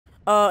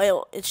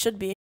It should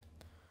be.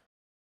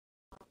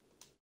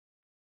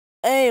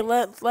 Hey,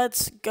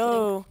 let's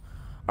go.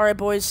 All right,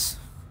 boys.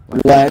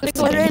 Let's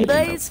All right,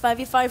 boys.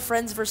 5v5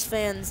 friends versus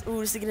fans. Ooh,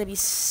 this is gonna be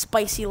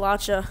spicy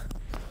latcha.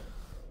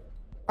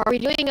 Are we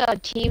doing a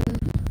team?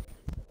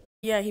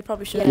 Yeah, he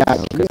probably should. Yeah,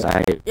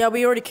 because Yeah,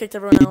 we already kicked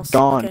everyone else.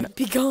 gone. Okay.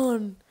 Be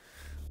gone.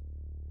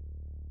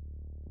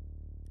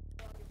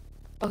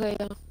 Okay,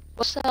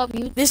 what's up?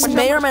 This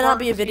may or may not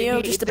be a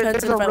video. Just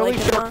depends if I like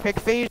it or not. Pick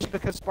phase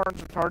because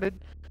Spartan's retarded.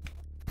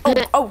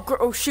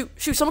 Oh, shoot.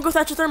 Someone go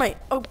Thatcher Thermite.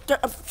 Oh,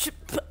 shoot.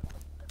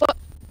 What?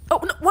 Oh,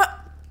 no, what?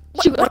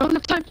 Shoot, I don't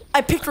have time.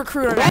 I picked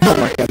recruit. Oh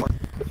my god.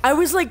 I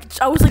was like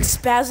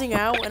spazzing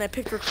out and I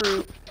picked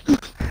recruit.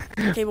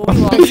 Okay, well, we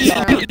lost this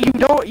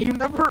round. You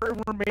never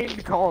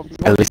remained calm.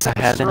 At least I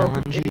had an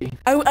LMG.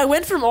 I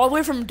went from all the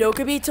way from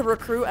Dokkaebi to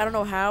recruit. I don't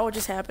know how. It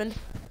just happened.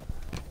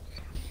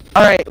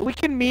 Alright, we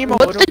can meme a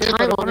What's little the bit,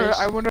 time but on this?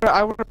 I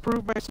wanna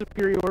prove my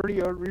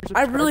superiority over your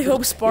I really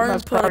hope Spartan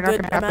That's put a probably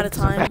good not gonna amount of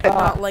happen. time, but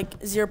not like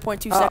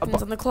 0.2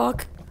 seconds on the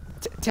clock.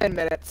 10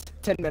 minutes.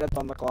 10 minutes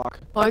on the clock.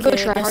 Oh, I gotta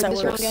Okay, try I guess hard that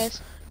this round, works.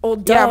 guys. Oh,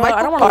 duh, Yeah,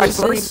 I don't want to lose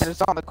 3 this.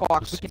 minutes on the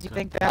clock because you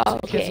think that.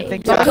 Okay. You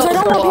think Yeah, Because I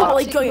don't want people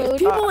like Toxic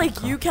people mode.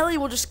 like you, Kelly,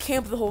 will just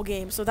camp the whole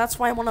game. So that's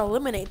why I want to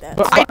eliminate that.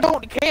 But I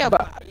don't camp.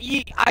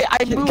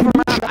 I move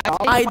around.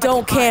 I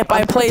don't camp.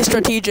 I play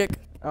strategic.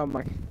 Oh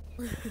my.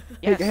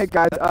 Yes. Hey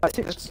guys,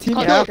 team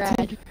Call yeah. it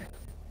Brad.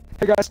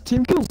 Hey guys,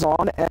 team kills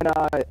on and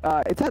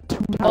it's at 2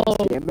 times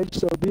Oh. damage,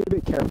 so be a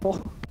bit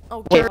careful.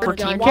 Oh, Wait, God. for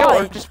team Why? kill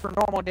or just for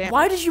normal damage?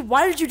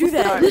 Why did you do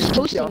that? Who's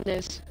hosting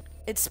this?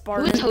 It's Who's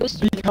Spartan.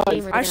 hosting the Because-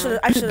 game right I now? should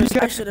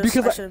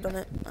Because have done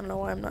it. I don't know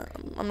why I'm not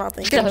Yeah,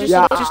 thinking.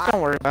 Yeah. Just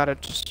don't worry about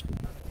it. Just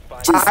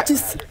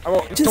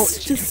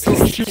Just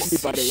don't shoot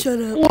anybody. shut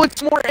up. well,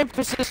 it's more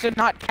emphasis to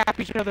not cap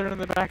each other in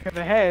the back of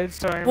the head.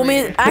 So I Well,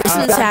 man,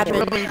 accidents happen.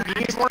 Really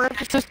need more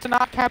emphasis to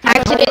not cap each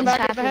other in the Accidents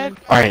back of the head.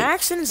 happen. Alright,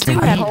 Accidents do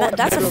happen.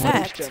 That's a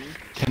fact.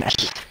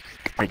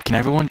 can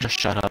everyone just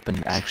shut up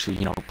and actually,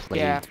 play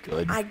Yeah.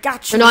 good? I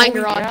got you. They're not in homie.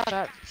 garage. Yeah,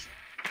 that,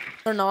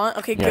 They're not.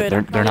 Okay, Yeah,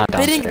 good. they're not They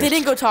downstairs.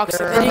 didn't go toxic.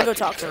 They didn't go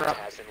toxic. they're up.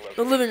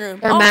 The living room.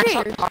 They're Oh, masters.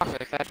 hey.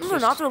 Toxic, that's No, they're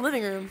just- not. They're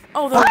living room.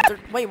 Oh, they're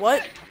wait,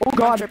 what? Oh I'm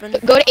god. tripping.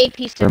 Go to AP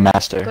They're Center.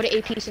 master. Go to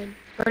AP Center.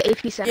 Go to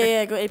AP Center.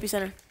 Yeah, go AP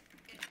Center.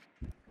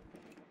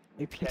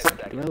 You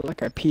really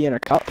like I pee in a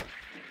cup?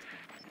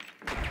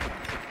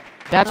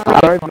 That's I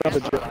right. don't even know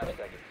the joke.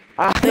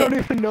 I don't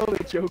even know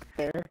the joke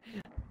there.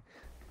 Here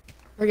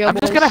we go, I'm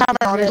just boys. gonna have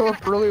my audio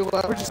up really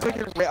low. We're just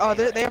looking. Oh,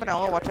 they have an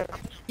L. Watch it.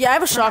 Yeah, I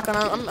have a shotgun.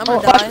 I'm gonna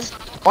Oh, die.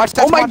 Watch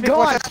that. Oh my spawn pick,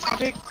 watch God. that spawn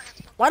pick.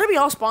 Why did we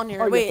all spawn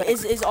here? Oh, Wait, yeah.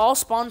 is all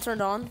spawn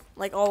turned on?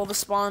 Like all of us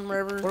spawn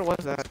wherever? What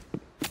was that?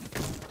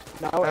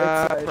 No,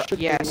 it should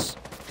Yes.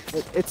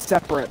 be. It's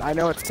separate. I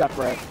know it's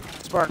separate.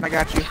 Spartan, I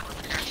got you.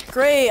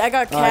 Great, I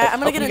got cat. I'm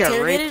gonna Oh, get you got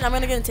interrogated. raped. I'm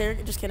gonna get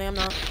interrogated. Just kidding, I'm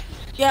not.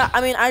 Yeah, I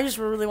mean, I just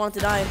really wanted to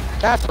die.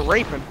 That's a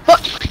raping.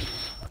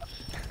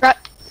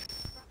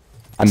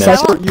 I missed.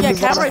 Sniper, Cal- you yeah, move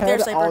Cab's on right there,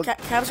 ahead, Sniper. I'll-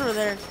 Cab's over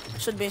there.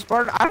 Should be.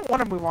 Spartan, I don't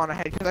want to move on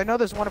ahead because I know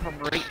there's one of them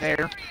right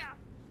there.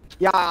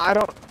 Yeah, I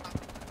don't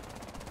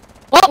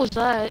What was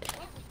that?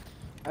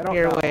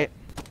 Here, know. wait.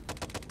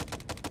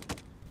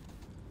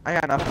 I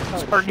got enough.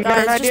 Spartan, you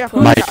Guys, got an just idea?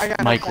 push. I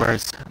got Mike, enough.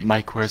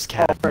 where's Oh,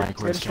 Cab? frick, Mike,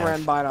 they where's just ran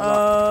Cab? by. I don't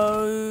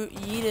know.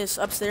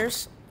 Yeetus,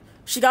 upstairs.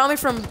 She got me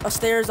from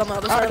upstairs on the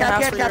other side of the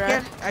house Cap, where you're Cap,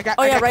 at. Cap. I got.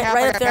 Oh I yeah, got right, Cap,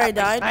 right I up got there. I Cap.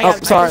 died. Nice. Yeah,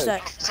 Oh, sorry.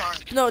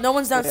 that. No, no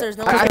one's downstairs.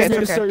 No I- one's I-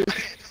 downstairs.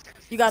 okay.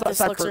 You got this,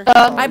 Sniper. Luxor.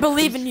 I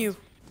believe in you.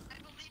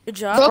 Good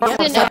job.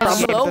 Broken Yep. down.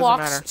 Slow Doesn't walks.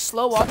 matter.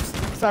 Slow walks.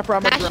 Sniper,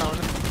 I'm a Mash- drone.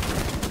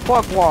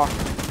 Fuck wall.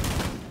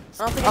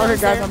 I don't think Okay,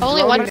 anyone's guys, there. I'm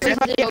Only droning one it. person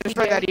If I did can't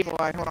destroy that OBJ. evil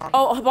eye, hold on.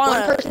 Oh, One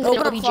Habana, person's open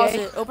up OBJ.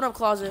 closet. Open up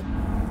closet.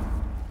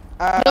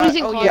 Nobody's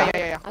in Oh closet.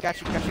 yeah.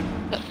 Got you.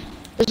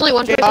 There's only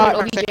one Jay, person in uh,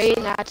 OBJ,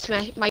 and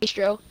that's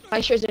Maestro.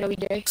 Maestro's in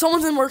OBJ.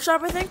 Someone's in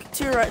workshop, I think.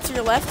 To your right, to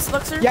your left,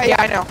 Luxor. Yeah,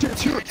 I know.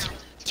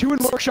 Two in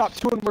workshop.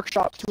 Two in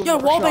workshop. Two in Yo,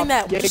 workshop. wallbang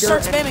that. Just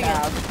Jaeger start and spamming it.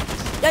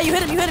 Cav. Yeah, you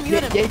hit him. You hit him. You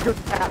hit him. Jaeger,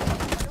 Cav.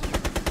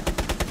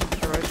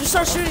 Just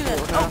start shooting it.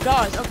 Oh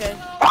God. Okay.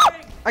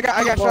 I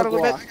got shot a Plug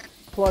little lock. bit.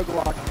 Plug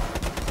lock.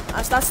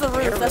 That's the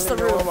roof. That's the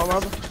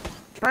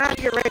roof. Try not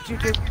to get raped, you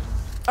two.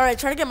 All right,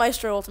 try to get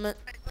Maestro ultimate.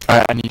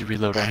 Alright, I need to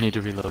reload. All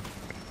All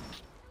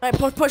right,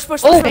 push.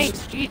 Oh, push.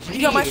 GG.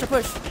 You got Maestro,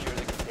 push.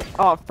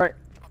 Oh, frick.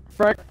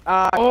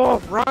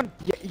 Oh, run.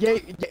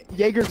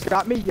 Jaeger's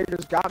got me.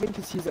 Jaeger's got me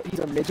because he's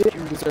a midget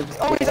and deserves.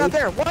 Oh, he's out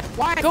there. What?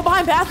 Why? Go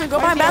behind bathroom. Go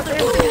behind Why is he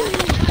bathroom.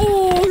 out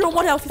Oh, you're on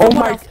 1 health. He's Oh on 1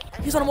 my- health.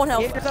 He's on 1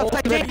 health. Jaeger's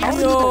outside. Jaeger.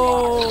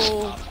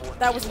 Yo,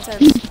 that was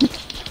intense.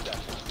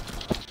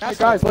 Hey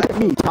guys, look at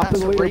me, top of That's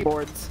the a rape.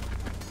 leaderboards.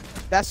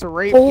 That's a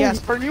rape. Oh. Yes,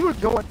 Spartan, you were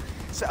going.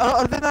 So,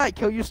 other than that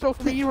kill you stole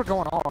from me, you were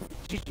going off.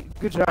 GG.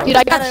 Good job. Dude,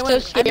 I got I so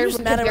went- scared I'm when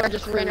just mad the I bear went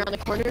just through. ran around the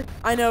corner.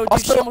 I know, dude.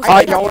 Also, She almost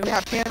I got don't me.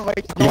 have pan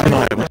like. Even though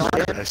I went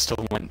there, I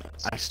still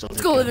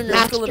Let's go living room.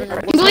 Let's go living room.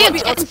 You only have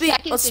Let's 10 be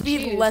seconds to let's be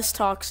choose. less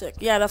toxic.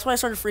 Yeah, that's why I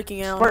started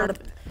freaking out Spartan.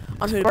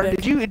 on who to Spartan,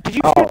 pick. did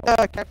you Oh.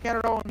 shoot Cap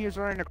Canada when he was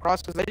running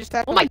across? Because I just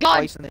tapped Oh him my like God.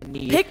 twice in the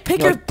knee. Pick He,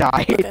 your. like,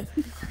 died. Okay.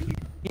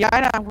 Yeah,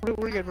 I know.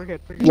 We're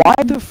good. Why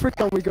the frick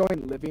are we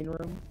going living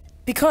room?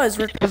 Because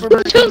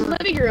Just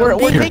living your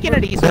own. We're Here, taking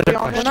it easy. better to be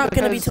honest, we're not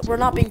gonna be because we're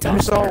not being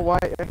toxic. So why?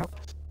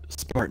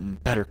 Spartan,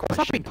 better It's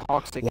not being question.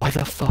 toxic. Why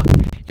the fuck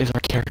is our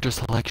character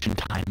selection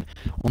time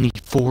only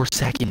 4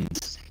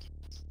 seconds?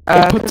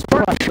 It puts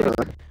pressure.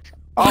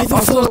 Why the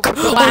Also,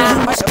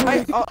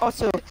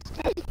 fuck?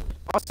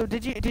 also,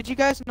 did you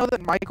guys know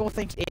that Michael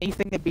thinks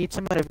anything that beats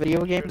him in a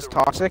video game is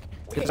toxic?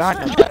 Because I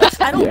know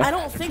that. Yeah. I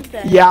don't think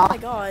that. Yeah. Oh my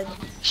god.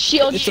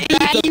 Shield It's a-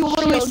 strat. You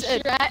literally Shield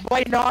said strat.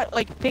 by not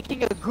like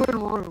picking a good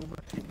room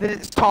that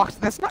it's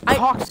toxic. That's not I-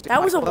 toxic.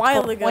 That was a Michael. That's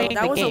while called ago. playing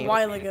That the was a game.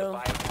 while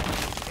ago.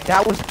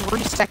 That was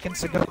 3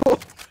 seconds ago.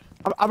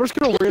 I'm just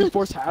gonna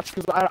reinforce hatch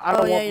because I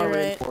don't Oh, yeah, want my you're right.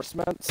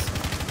 reinforcements.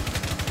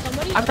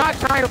 Somebody. I'm not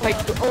trying to like.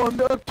 Oh, I'm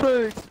not trying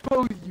to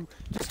expose you.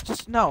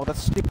 Just no.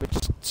 That's stupid.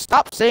 Just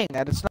stop saying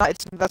that.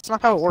 That's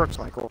not how it works,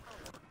 Michael.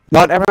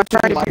 Not trying everything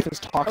to in life do- is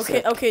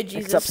toxic. Okay, Except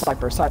Jesus.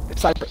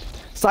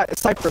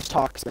 Cypher's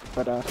toxic,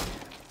 but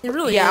It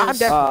really Yeah, I'm is.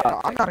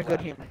 definitely. I'm not a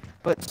good human,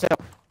 but still.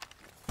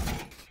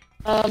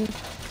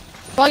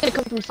 Probably gonna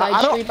come from side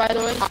I don't- street, by the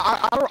way.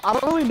 I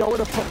don't really know where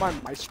to put my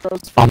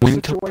maestros for I'm this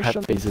waiting till prep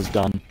situation. phase is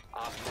done.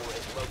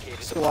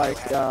 So like,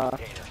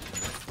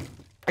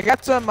 I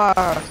got some.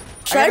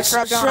 Should I just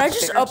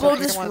upload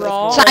this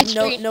raw, Side like,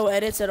 street. no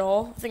edits at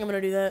all? I think I'm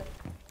gonna do that.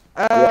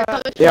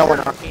 yeah, why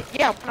not?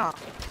 Yeah, why not?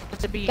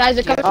 It's a B. Guys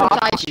are coming yeah. from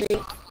side street.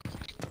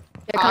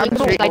 They're coming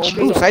from Ooh, side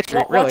street. side street,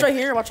 Watch really. right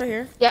here. Watch right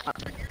here. Yeah.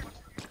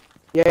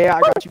 Yeah,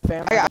 I got you,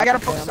 fam. I got you, him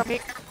focused fam. on me.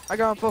 I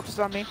got him focused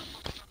on me.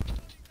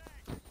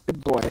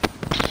 Good boy.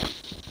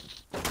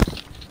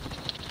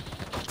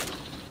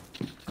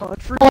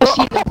 Country. Oh, I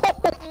see them.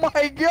 Oh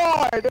my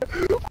god!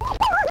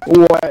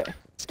 What?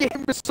 This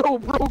game is so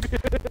broken.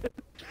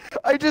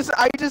 I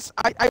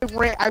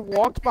ran. I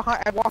walked up,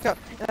 and I walked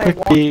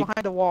Okay.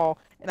 behind a wall,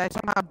 and I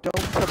somehow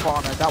domed the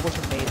bomber. That was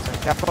amazing.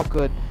 That felt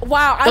good.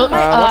 Wow. Don't-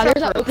 watch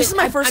there's out a- for- This is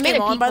my I first made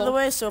game a on, by the people.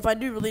 way. So if I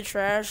do really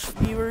trash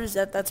viewers,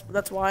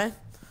 that's why.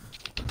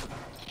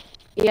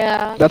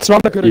 Yeah. That's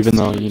not a good Even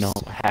though, excuse. you know,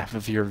 half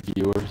of your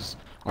viewers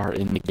are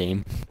in the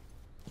game.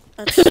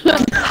 That's,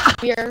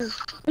 We're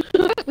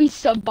we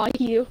sub by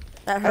you.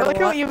 that I hurt like a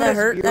how lot. even That his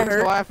hurt. viewers That are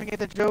hurt. laughing at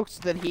the jokes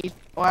that he's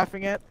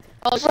laughing at.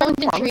 Oh, someone's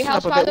in Come on, listen treehouse,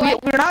 up a by bit. the way.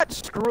 We're not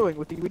screwing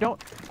with you. We don't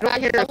Guys,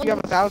 care if you have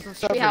someone's 1,000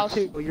 subs or treehouse.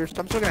 2.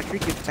 I'm still gonna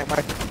treat you the same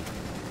way.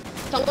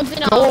 Someone's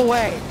in Go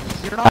away.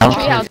 You're I not don't Treehouse.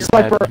 care if you had,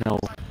 Sniper. you know,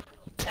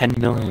 10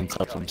 million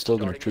subs, I'm still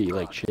gonna treat you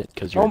like shit,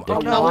 because you're Oh, dead. oh,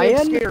 no, Lion?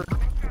 I'm scared.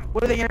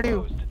 What are they gonna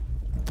do?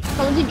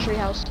 Someone's in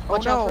treehouse. Oh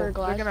Watch out no, for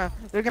glass.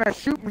 they're gonna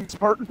shoot me,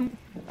 Spartan.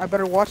 I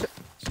better watch it.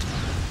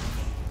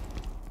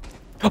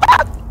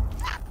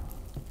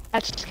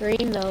 That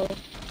scream though.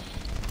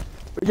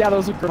 Yeah,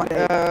 those are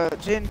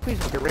great. Jin, please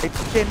don't get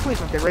raped. Jin, please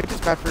don't get raped.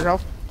 It's bad for your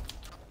health.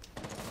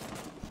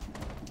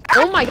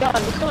 Oh my god,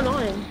 what's going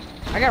on?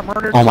 I got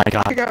murdered. Oh my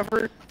god. I got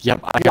murdered. Yep,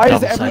 I Why got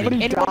is double everybody-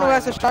 sighted. Anyone who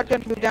has a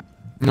shotgun, move down.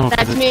 No,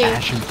 That's because me. it's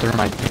Ash and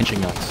Thermite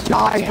pinching us.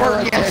 Die, Spartan,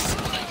 heretic. yes.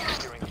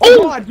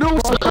 Oh god, no!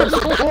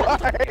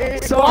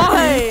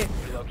 Why?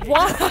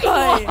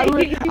 Why?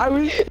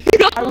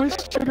 I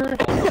was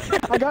triggered.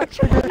 I got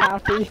trigger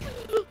happy.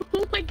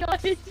 Oh my god.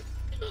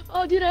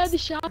 Oh dude, I had the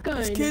shotgun.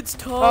 This kid's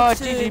Oh,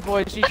 toxic. GG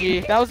boys,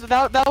 GG.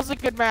 That was a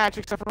good match,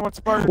 except for when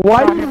Spartan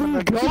Why shot did him in we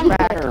the go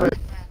back. there?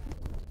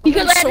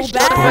 Because I had so a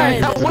shotgun.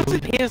 bad. That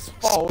wasn't his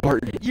fault.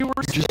 Spartan, You were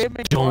you just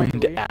spamming domed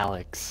blindly.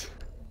 Alex.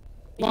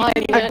 Why,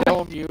 I man?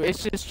 dome you.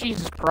 It's just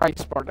Jesus Christ,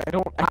 Spartan. I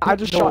I don't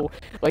just know.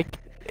 Like,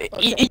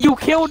 you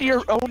killed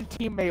your own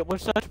teammate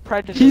with such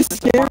prejudice. He It's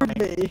scared funny.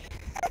 me.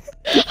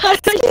 How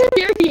did I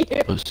scare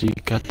you? Pussy,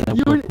 got that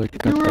You were- whip, whip, you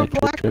got were a that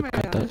drip, black drip,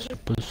 got man. that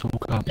super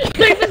soak up. I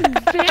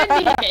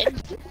was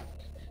bandit.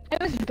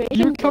 I was bandit.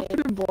 You were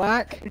covered in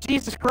black.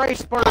 Jesus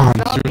Christ, Spartan. Hans,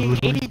 Shot you me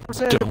literally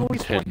 80% of the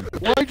police. domed him.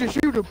 Why'd you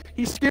shoot him?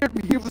 He scared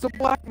me. He was a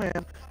black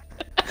man.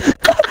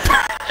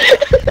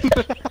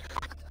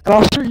 And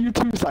I'll shoot you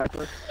too,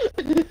 Cypher.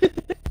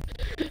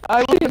 I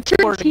live in Turn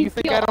Florida. You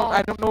think TP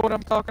I don't know what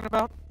I'm talking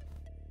about?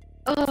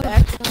 Oh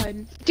god.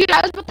 Dude,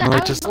 I was about to No, I like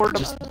was just, about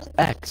to- just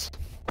X.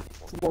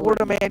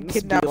 Florida man This would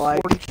kidnapped be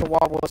like- 40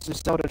 chihuahuas to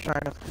sell to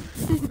China.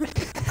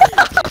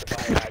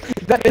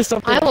 That is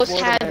something I a almost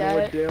Florida had man that.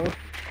 would do.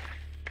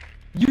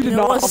 You did You know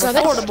not. what's almost the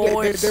have Florida to-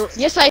 boys?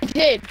 They, Yes, I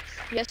did.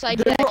 Yes, I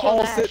they did. I were killed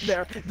all Ash. sitting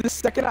there. The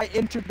second I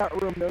entered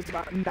that room, there was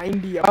about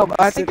 90 of Oh, them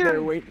I sitting think there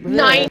they're- waiting.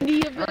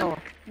 90 of them? Oh.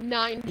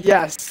 90.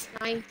 Yes,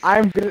 9.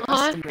 I'm good at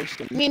Uh-huh.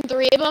 estimation. You mean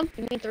 3 of them?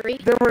 You mean 3?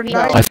 There were No.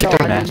 9. I think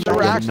they're I master. didn't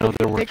know Yeah, actually, no,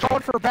 they're they workshop.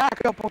 called for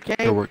backup, okay?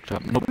 They're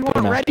workshop. Nope, We they're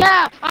weren't master. ready.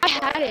 Yeah, I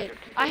had it.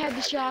 I had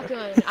the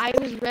shotgun. I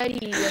was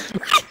ready.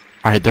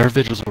 Alright, their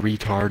vigil's a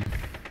retard.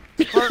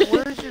 Bart,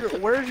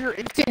 where's your Dude,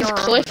 it's Instagram?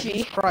 Cliffy.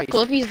 Jesus Christ.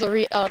 Cliffy's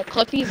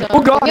Cliffy's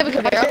Oh god, we have a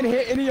I Camaro. can't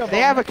hit any of them. They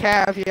have a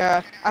cav,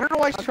 yeah. I don't know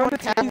why she's I'm trying to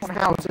trying cav to one tease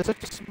house. It's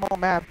such a small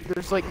map.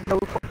 There's like no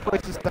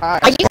places to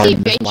hide. I used to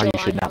Spartan, this is bait why you you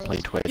should not on play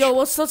those. Twitch. Yo,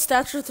 what's that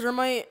stature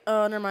thermite?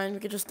 Never mind. We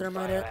could just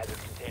thermite it.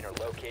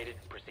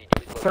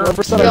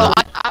 Whoever said Yo,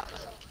 I-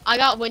 I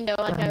got window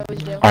like I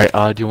always do.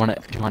 Alright, do you wanna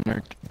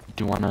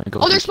go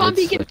Oh, through there's spawn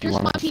kids? beacon, Like, do you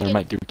there's wanna spawn beacon.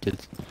 thermite through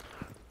kids?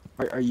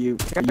 Are you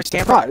the camera?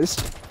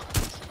 surprised?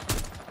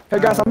 Hey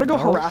guys, I'm gonna go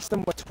no. harass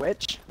them with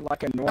Twitch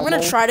like a normal. I'm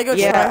gonna try to go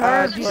Yeah, try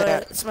hard, do but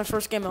that. it's my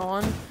first game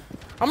on.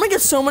 I'm gonna get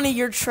so many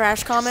your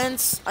trash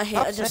comments. I hate.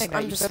 Stop I just. saying that.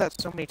 I'm You just. said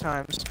that so many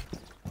times.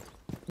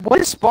 What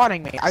is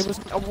spawning me? I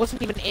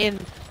wasn't even in.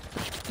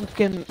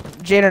 Fucking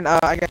Jaden.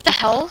 I got What the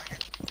hell?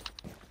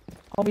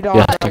 homie dog.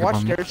 Yeah, I take it watched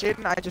from me.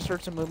 Jaden. I just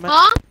heard some movement.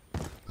 Huh?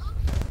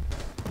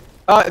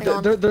 Hang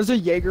on. There's a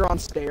Jaeger on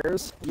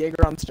stairs.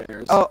 Jaeger on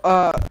stairs. Oh,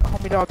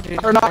 homie dog.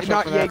 Jaden, Or not watch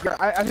out for that. Jaeger.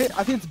 I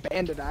think it's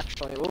Bandit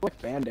actually. It looked like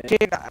Bandit.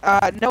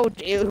 Jaden, no,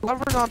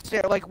 whoever's on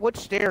stairs, like which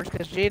stairs?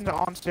 Because Jaden's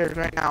on stairs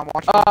right now. I'm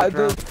watching.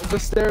 The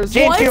stairs.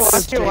 Jaden, What? to your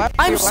left, to your left,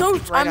 to I'm your left, so.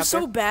 he's right I'm out so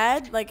there.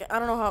 bad. Like I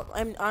don't know how.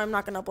 I'm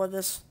not gonna upload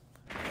this.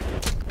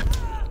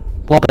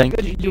 Well, thank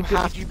Good, you.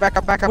 you back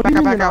up, back up, What back do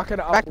up, you mean back you're up. not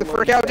gonna Back the upload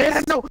frick out, this?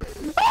 Jaden, no!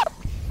 Ah!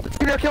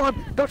 Don't you dare kill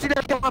him! Don't you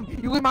dare kill him!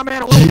 You leave my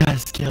man alone!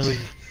 Yes, Kelly.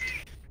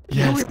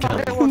 Yes, leave my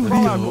Kelly. man alone,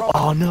 crawl out, Yo, crawl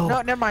oh out. no.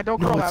 No, never mind, don't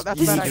No, crawl it's- out, that's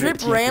This This a bad is idea.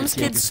 drip Jaeger, Rams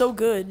Jaeger. kid's so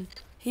good.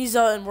 He's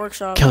in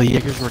workshop. Kelly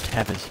Jaeger's work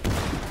heavies.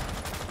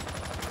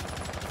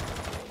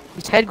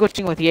 He's head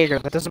glitching with Jaeger,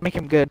 that doesn't make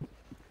him good.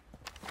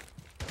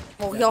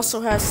 Well, he also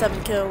has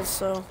 7 kills,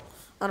 so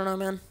I don't know,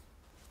 man.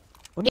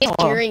 He's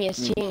carrying his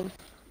team.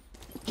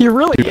 He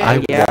really Dude,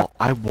 is.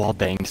 I wall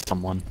banged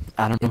someone.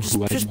 I don't know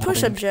who I Just wall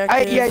push banged.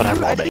 objective. Yeah, But I you,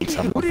 I wallbanged think,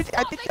 someone. who did,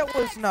 I think that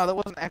was, no, that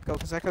wasn't Echo,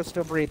 because Echo's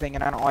still breathing,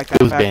 and I don't like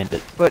that It was fact.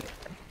 Bandit. But,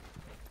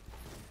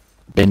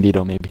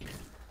 Bandito, maybe.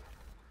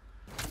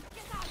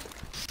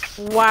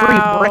 free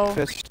Wow.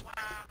 breakfast.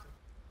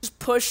 Just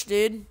push,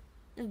 dude.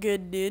 You're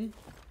good, dude.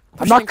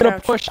 I'm not gonna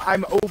crouch. push.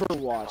 I'm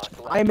Overwatch.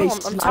 I'm a No,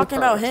 I'm talking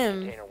about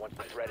him.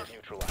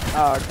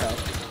 Oh, okay.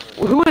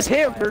 Well, who is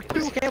him? There's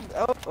two him.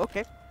 Oh,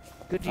 okay.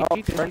 Good Oh,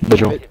 GG. right.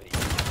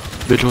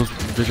 Vigil.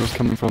 Vigil's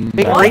coming from.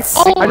 Big back. rape.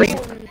 Oh! I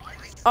just-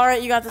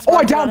 Alright, you got this. Oh, I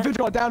Mark, you down got it.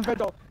 Vigil. Down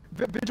Vigil.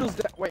 Vigil's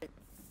dead. Wait.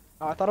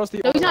 I thought it was the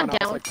No, other he's one.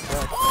 not I was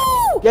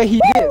down. like, yeah,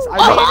 he is.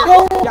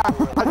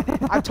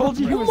 I told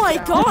you he Oh was my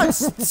down. god,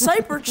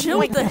 Cypher, chill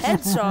with the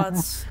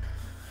headshots.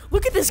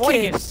 Look at this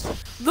kid.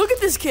 Look at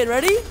this kid,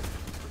 ready?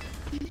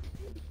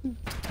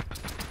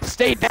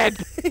 Stay dead.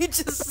 He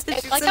just It's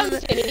shoots like him how in the-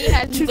 Infinity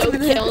has shoots no him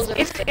in the kills.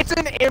 It's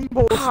an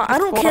impulse. I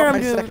don't to care.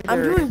 pull I'm out my I'm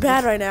secondary. doing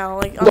bad right now.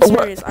 Like I'm Well, what-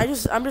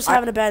 serious. I'm just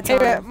having a bad Hey,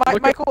 time.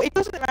 Michael, it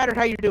doesn't matter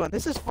how you're doing.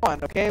 This is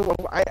fun, okay? Well,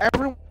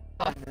 everyone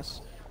on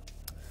this.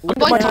 Look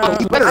I'm at my going Yeah,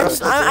 to-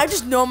 Twitter. I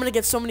just know I'm gonna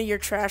get so many of your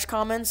trash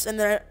comments, and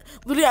then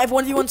literally I've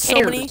 1v1 so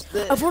many.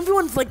 I've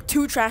 1v1 like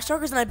 2 trash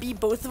talkers, and I beat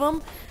both of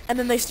them, and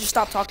then they just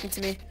stop talking to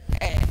me.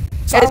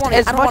 So I don't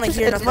want to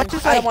hear as nothing. much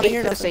as I don't want to hate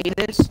hear to nothing.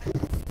 say this,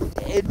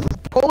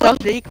 pull up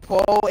Jake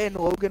Paul and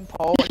Logan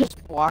Paul and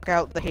just block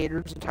out the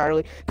haters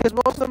entirely, because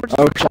most of them are just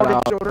Oh, shut retarded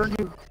up. children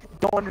who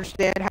don't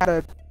understand how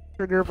to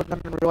trigger but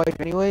them in real life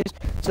anyways.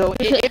 So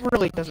it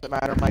really doesn't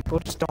matter, Michael.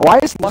 Just don't. Why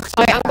is Lux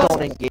I'm don't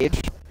going- engage.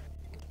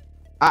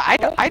 I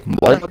What?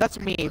 don't know, that's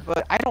me,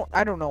 but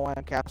I don't know why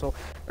I'm Capsule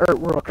or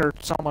Rook or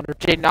someone or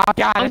Jade. Nah,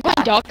 got I'm it. going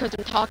dog because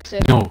I'm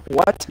toxic. No,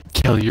 What?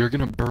 Kelly, you're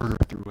gonna burger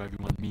through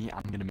everyone. Me,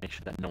 I'm gonna make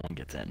sure that no one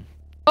gets in.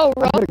 Oh,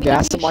 I'm Rob, gonna you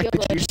gas can him like the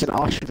shield it. juice in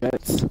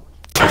Auschwitz.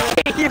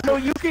 you know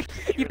you could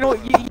you know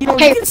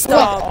Okay, you can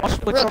stop. Auschwitz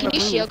Bro, on can the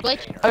you move. shield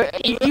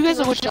glitch? You guys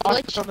are watching Shield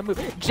glitch? Auschwitz on the move.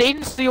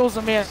 Jaden steals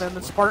him in and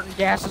then Spartan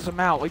gasses him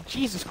out. Like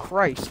Jesus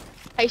Christ.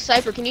 Hey,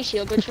 Cypher, can you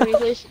shield glitch for me,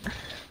 please?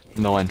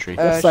 No entry.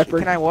 Cypher.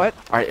 Can I what?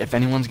 Alright, if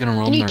anyone's gonna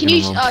roam, Can you they're can gonna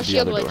you roam to the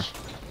shield other door.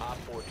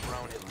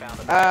 glitch?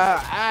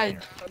 I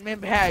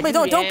maybe Wait,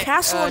 don't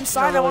castle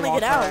inside. I want to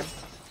get out.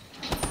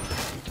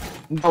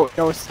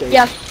 No escape.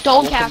 Yeah,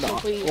 don't Welcome castle,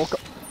 to- please.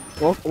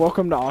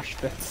 Welcome to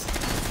Auschwitz.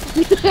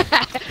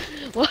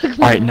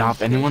 Alright, now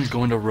if anyone's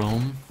going to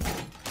roam,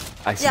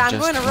 I Yeah, I'm suggest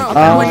going to you roam. I'm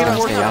guys going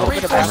to stay roam. out. I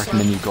Reinforce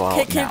recommend you go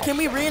out now. Can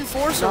we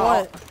reinforce or No.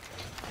 what?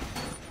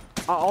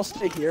 I'll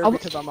stay here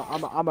because I'm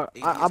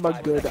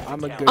a good.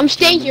 I'm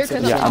staying here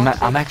 'cause Yeah, I'm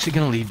I'm actually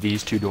gonna leave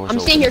these 2 doors I'm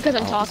open. staying here because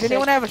I'm Oh. toxic. Does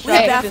anyone have a We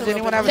have shotgun? Does bathroom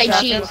anyone have a open.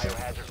 Say shotgun? cheese.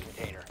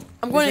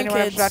 I'm Does going in, anyone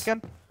have a kids.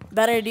 shotgun?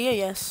 Bad idea,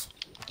 yes.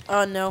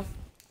 No.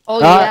 Oh,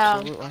 yeah.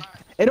 Absolutely.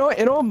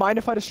 Anyone mind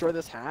if I destroy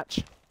this hatch?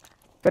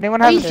 If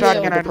anyone has a Please do.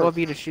 shotgun, I'd love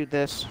you to shoot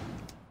this.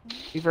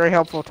 Be very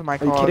helpful to my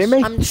Are you cause. kidding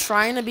me? I'm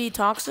trying to be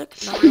toxic.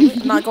 Not really.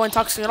 I'm not going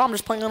toxic at all. I'm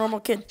just playing a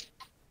normal kid.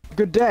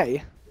 Good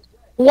day.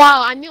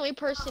 Wow, I'm the only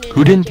person in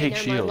Who didn't okay, take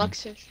never mind, shield?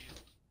 Luxor.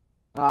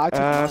 I took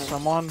mine.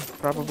 Someone,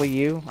 probably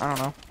you. I don't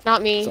know.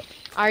 Not me.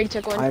 I already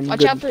took one. I'm Watch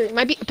good. out for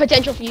might be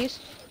potential fuse.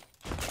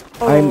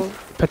 I'm Oh,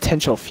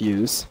 potential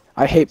fuse.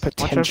 I hate Watch out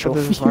potential for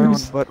this fuse.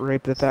 violent butt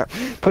rape that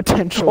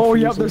potential. Oh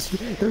yeah, fuses.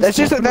 there's That's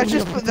just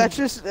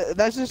definitely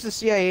that's just the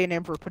CIA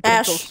name for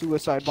potential Ash.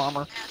 suicide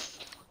bomber.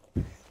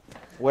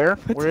 Where?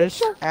 Where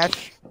is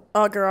Ash?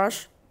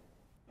 garage.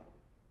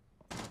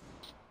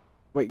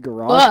 Wait,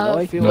 garage. Whoa.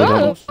 Really? Feel No,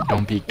 like-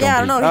 don't peek, Yeah, I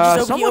don't don't peek. know. He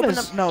just someone opened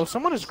is up. no,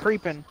 someone is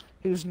creeping.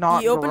 Who's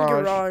not He opened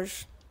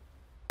garage.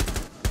 garage.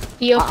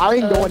 He I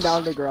ain't going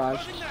down to the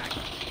garage.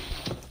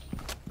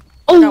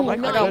 Oh, I no.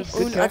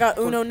 I got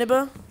Uno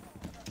Nibba.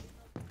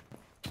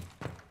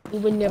 We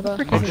would never.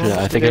 Oh shit,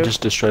 I think I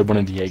just destroyed one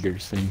of the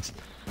Jaeger's things.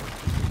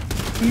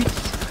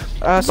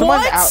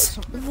 Someone's What?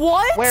 out.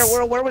 What?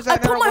 Where was that?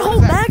 I put my Where whole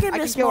was that? mag in I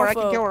this can kill her. I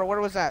mofo. can kill her. Where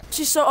was that?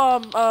 She's so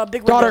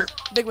big window. Daughter.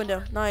 Big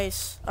window.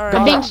 Nice. All I'm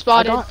right. being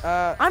spotted.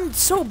 I'm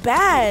so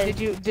bad.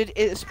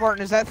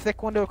 Spartan? Is that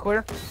thick window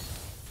clear?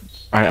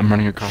 Alright, I'm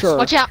running across. Sure.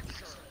 Watch out.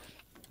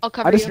 I'll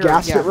cover I just you.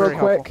 gassed Yeah, it real very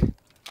quick, helpful.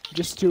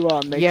 just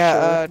to make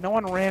Yeah. sure. No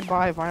one ran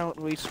by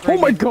violently Oh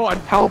screaming. my God!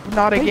 Help!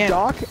 Not Hey, again.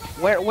 Doc.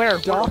 Where?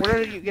 Doc. Where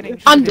are you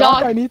getting? I'm shooted?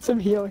 Doc. I need some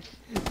healing.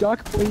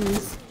 Doc,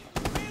 please.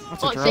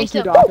 That's Oh, a say drone. Thank you,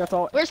 so. Doc. That's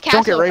all. Where's Don't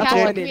get Castle? raped,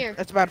 Castle, dude. come here.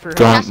 That's bad for her.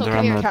 They're on, Castle, they're come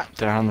on here. the,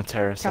 they're on the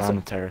terrace. They're Castle.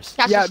 on the terrace.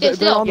 Castle, Yeah, stay they're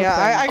still. on the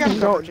Yeah, I got Don't-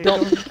 cover.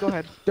 don't- Go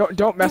ahead.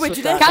 Don't mess Wait, with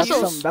do that. they That's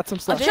have some. That's some I'm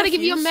stuff. trying to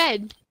give you a fuse?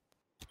 med.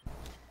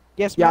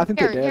 Yes. Yeah, I ma'am. think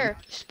Here, they did. here.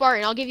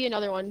 Spartan, I'll give you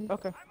another one.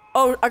 Okay.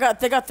 Oh,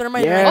 they got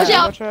thermite. Yeah. Watch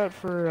out. Watch out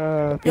for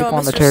Yo, people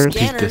on the Mr. terrace.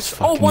 Keep Scanners. this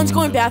Oh, one's fucking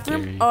going window,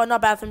 bathroom. Gary. Oh,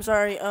 not bathroom.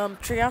 Sorry.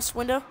 Treehouse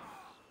window.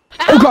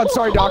 Oh God,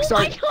 sorry, Doc. Oh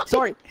Sorry, my God.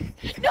 sorry.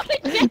 No,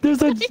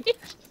 There's a.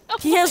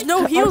 He has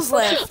no heals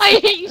left. I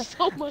hate you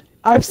so much.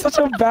 I'm such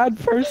a bad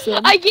person.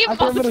 I gave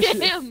think all I'm gonna to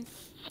shoot- him.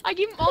 I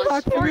gave him all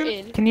Fuck, to I'm gonna-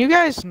 Spartan. Can you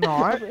guys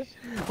not?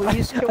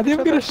 Please kill I think I'm each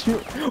gonna other?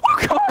 shoot.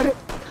 Oh God.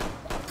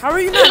 How are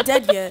you not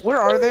dead yet? Where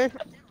are they?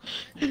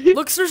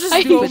 Looks are just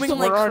I hate roaming you,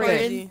 like where are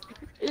they?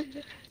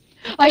 crazy.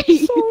 I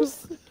hate So you.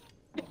 s-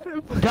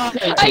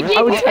 I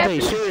gave would you say,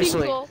 every seriously.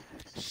 single.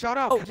 Shut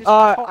up. Oh, just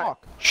uh,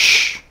 talk.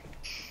 Shh.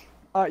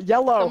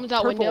 Yellow, Someone's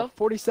out purple, window.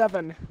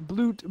 47,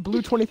 blue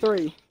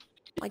 23.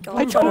 My I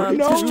God, shut don't up.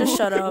 know. Just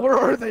shut up. Where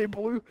are they,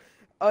 blue?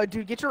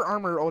 Dude, get your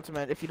armor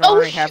ultimate if you Oh, don't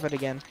already shit. have it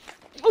again.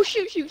 Oh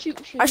shoot, shoot,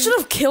 shoot, shoot. I should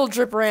have killed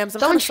Drip Rams. I'm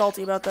kind Someone of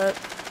salty about that.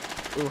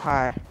 Ooh,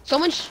 hi.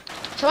 Someone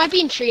might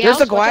be in treehouse. There's a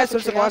Watch out glass. for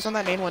There's a glass treehouse. on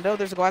that main window.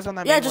 There's a glass on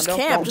that Yeah, main just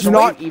window. camp. Don't Just do wait.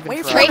 not even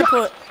Wait for try. him to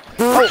put.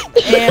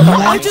 And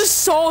I just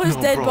saw his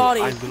No, dead bro,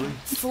 body I literally-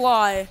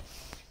 fly.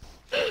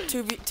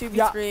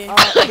 2v3. Yeah,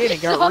 I didn't I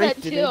get saw that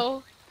raped, did he?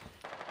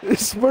 too.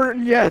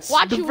 Spartan, yes.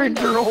 Watch your Defend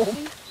your window.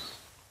 home.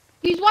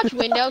 Please watch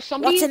window.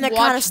 Somebody What's in that watch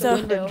kinda the stuff?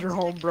 window. Defend your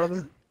home,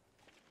 brother.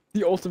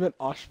 The ultimate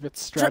Auschwitz Drip,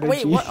 strategy.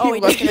 wait, what? Oh, he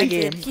left the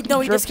disconnected. game. He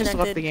Drip just disconnected.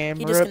 left the game.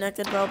 He Rip.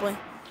 disconnected probably.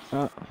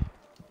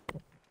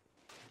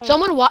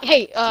 Someone watch.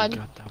 Hey, Got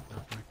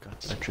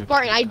that drip.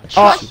 Spartan, I Got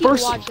trust that. you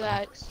first- to watch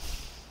that.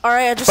 All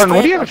right, I just. Spartan,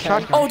 what do you scanned- have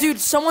a shotgun? Oh, dude,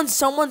 someone's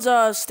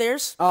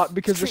stairs.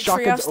 Because the Tree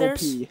shotgun's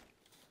upstairs? OP.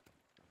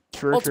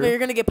 True, Ultimate, you're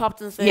gonna get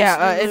popped in the face.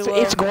 Yeah, You really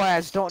it's will.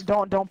 glass.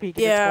 Don't peek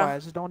it. Yeah.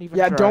 It's glass. Don't even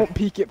Yeah, try. don't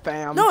peek it,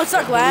 fam. No, it's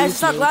not glass.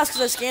 It's not Believe me. glass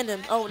because I scanned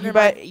him. Oh, never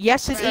But mind.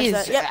 yes, it Scratch is.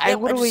 that. Yep, I yep,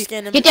 literally. just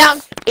scanned him. Get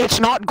down.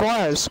 It's not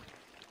glass.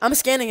 I'm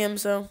scanning him,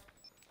 so.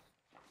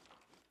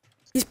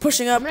 He's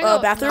pushing up I'm gonna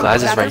go- bathroom. Glass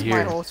is bathroom. right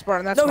here. My hole,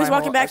 Spartan. That's No, my he's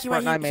walking hole. back. He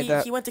Spartan, I made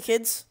that. he went to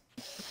kids.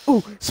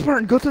 Ooh,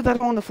 Spartan, go through that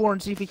hole on the floor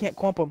and see if you can't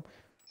clump him.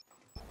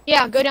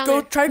 Yeah, go down Go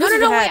there. try to no, go no,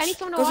 through no, the wait. hatch. I need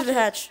someone to Go watch through the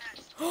it. hatch.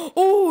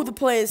 Oh, the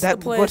plays. That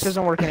The glitch plays.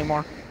 doesn't work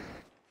anymore.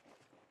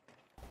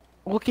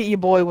 Look at you,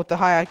 boy, with the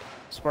high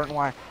Spartan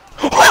Y.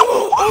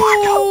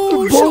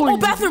 Oh, shoot. Oh,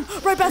 bathroom.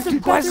 Right, bathroom.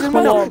 Glass is in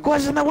Bathroom. the window. Oh.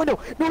 Glass is in that window.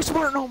 No,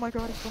 Spartan. Oh my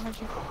God, he's behind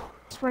you.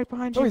 He's right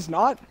behind No, you. he's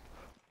not.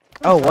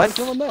 Oh, He's what?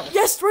 still in there.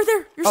 Yes, right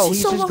there. You're Oh,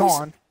 he's so just low.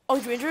 gone. Oh,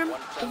 did you injure him?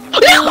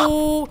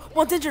 Oh,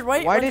 one's injured,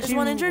 right? Why One- did is you-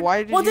 one injured?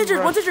 why did One's you injured.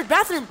 rush- One's injured.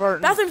 Bathroom.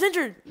 Spartan. Bathroom's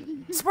injured.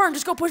 Spartan,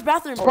 just go push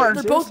bathroom. Spartan,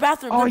 They're just- both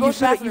bathroom. Oh, They're you both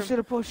should have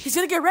bathroom. pushed. He's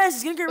gonna get res.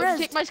 He's gonna get Don't res.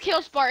 take my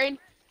kill, Spartan.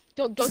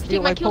 Don't Feel take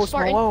my like kill, Post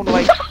Spartan. Malone,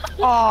 like,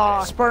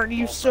 aw, Spartan,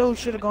 you so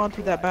should have gone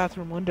through that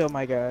bathroom window,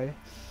 my guy.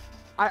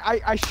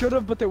 I should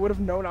have, but they would have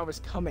known I was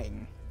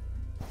coming.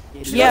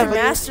 Yeah, Your but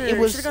master. it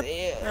was. Should've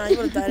Nah, you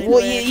would've died Well,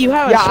 anyway, you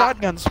have a Yeah.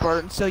 shotgun,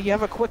 Spartan, so you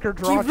have a quicker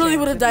draw. He really chance,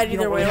 would have and died you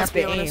don't either way. really Let's have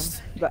be to aim.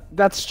 honest.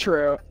 That's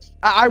true.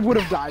 I would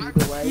have died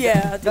either way.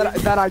 Yeah, That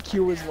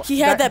IQ was. He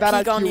had that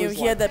peek IQ on you. was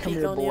He had that come peek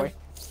here, on boy. you.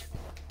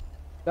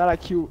 That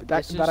IQ.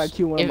 That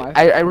IQ. One of my.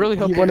 I really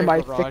hope he you one of hit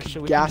my garage thick, so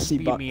we can just gassy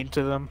be butt. mean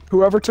to them.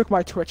 Whoever took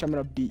my Twitch, I'm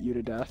gonna beat you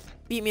to death.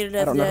 Beat me to I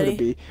death, don't know who to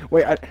Daddy. be.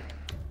 Wait,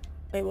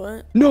 Wait,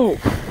 what? no.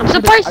 I'm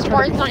surprised I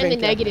tried to Spartan's be not in the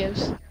thinking.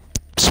 negatives.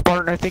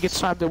 Spartan, I think it's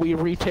time that we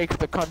retake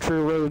the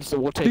country roads that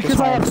will take Because us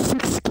I home. have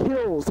 6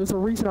 kills. There's a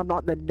reason I'm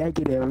not in the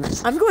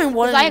negatives. I'm going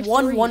one I have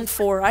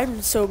 1-1-4.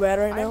 I'm so bad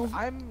right now.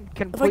 I'm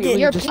completely.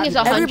 Your just ping is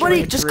 100.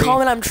 Everybody just 103.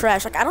 comment I'm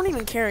trash. Like I don't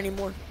even care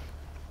anymore.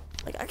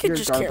 Like I could You're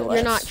just care garbage. less.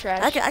 You're not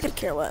trash. I could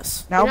care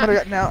less. Now I'm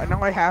You're gonna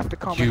now I have to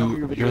comment on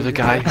your video. You're the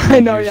guy who I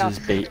know, yeah.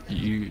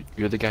 uses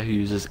you're the guy who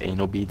uses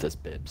anal beads as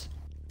bibs.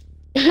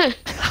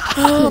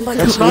 Oh my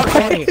That's god. not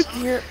funny.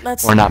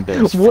 That's Or not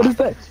bibs. What is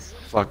that?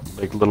 Fuck,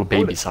 like little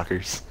baby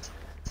suckers.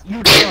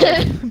 You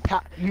tried.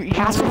 You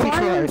Passively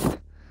tried. tried.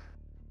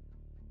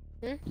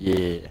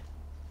 Yeah.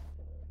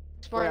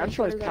 Spartan, Wait, I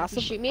tried you're gonna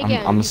passive- shoot me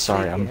again. I'm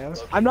sorry. I'm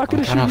not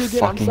gonna I'm shoot kinda you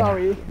again. I'm fucking-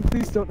 sorry.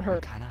 Please don't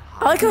hurt.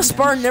 I like how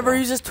Spartan never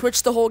uses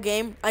Twitch the whole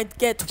game. I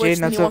get Twitch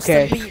Jaden, and he that's wants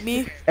okay. to beat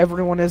me.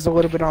 Everyone is a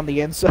little bit on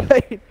the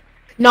inside.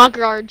 Not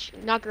garage.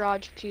 Not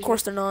garage. Excuse Of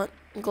course they're not.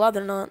 I'm glad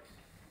they're not.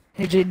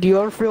 Hey, Jaden, do you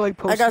ever feel like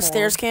Post I got Malone?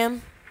 stairs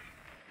cam.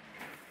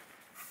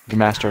 Your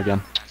master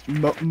again.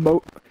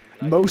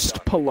 Most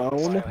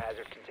Palone. me.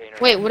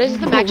 Wait, what does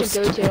the matchup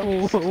go to?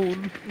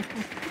 Palone.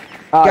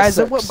 Guys,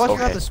 So- we're busting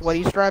out okay. the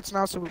sweaty strats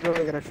now, so we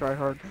really gotta try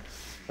hard.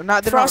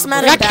 Not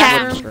Frostmat in and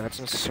bathroom.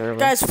 bathroom.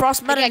 Guys,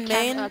 Frostmat They in got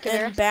main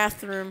Chimera. and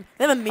bathroom.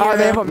 They have a mirror.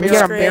 They have a which mirror. is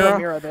got a great.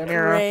 mirror.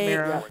 Great.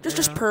 Mirror.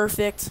 Just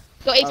perfect.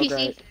 Go APC.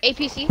 great.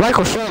 APC.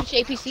 Michael, shut up.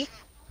 Switch APC.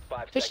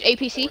 Switch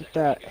APC. Hit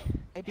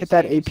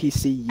that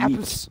APC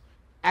yeet.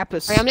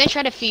 Apis. Alright, I'm gonna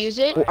try to fuse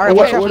it. Alright,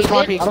 watch out for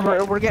spawn Fuse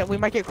it. peaks. We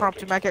might get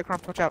crumped.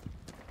 Watch out.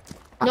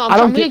 No, I I'm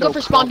don't gonna get go no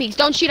for spawn crump. peaks.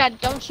 Don't shoot at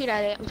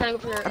it. I'm trying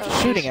to go for. I'm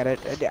just shooting at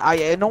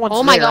it. No one's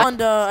Oh my there.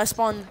 God. I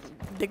spawned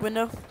big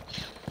window.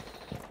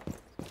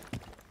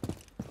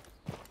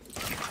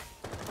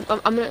 I'm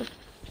gonna.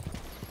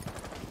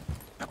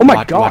 Oh my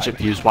watch, god. Watch it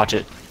fuse, watch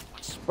it.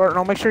 Spartan,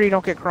 I'll make sure you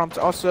don't get crumped.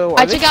 Also,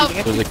 I are they took out- shooting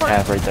at There's you, a Spartan?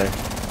 calf right there.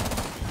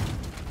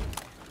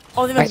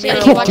 Oh, they have a Sandy,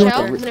 mirror. can't watch do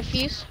out. it. I'm gonna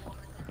fuse.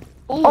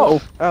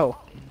 Ooh. Oh,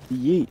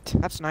 Yeet.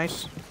 that's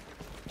nice.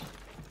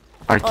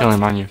 Alright, kill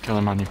him on you, kill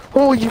him on you.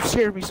 Oh, you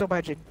scared me so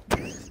bad, Jade.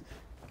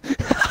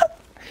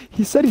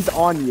 He said he's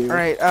on you.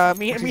 Alright,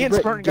 me and Writ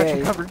Spartan got you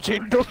gay. covered,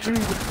 Jade. Don't you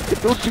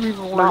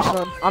even worry, Nah,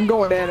 son. I'm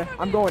going in.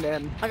 I'm going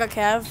in. I got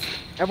Cav.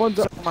 Everyone's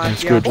up. Come on,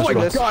 That's yeah, good, just Oh just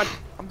my like this. god.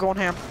 I'm going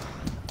ham.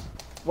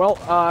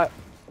 Well,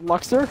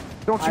 Luxor,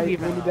 Don't you we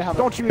even. need to have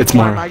Don't you It's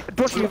even worry, more.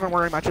 Don't you even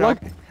worry, my child.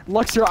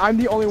 Luxor, I'm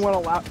the only one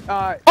allowed.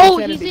 Oh,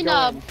 Insanity, he's in.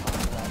 go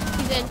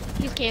He's in.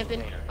 He's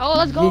camping. Oh,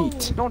 let's go.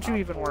 Yeet. Don't you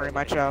even worry,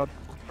 my child.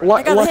 I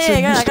got- Luxor,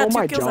 hey, I you got stole 2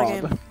 my kills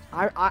that job. game.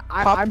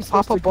 I'm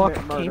supposed Papa to Buck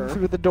commit came murder.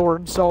 through the door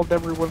and solved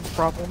everyone's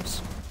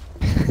problems.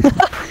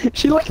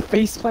 She like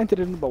face planted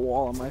into the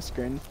wall on my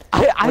screen.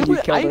 I When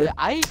you killed her.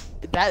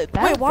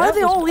 Wait, why are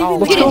they all leaving the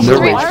Look at game? his They're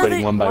screen. rage Why are quitting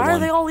they? one by Why are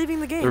one. they all leaving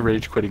the They're game?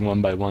 rage quitting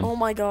one by one. Oh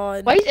my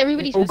god. Why is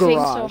everybody's Oh, ping so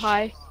garage.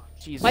 high?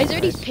 Jesus Why is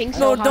everybody's Christ. ping so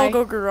No, high? don't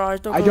go garage.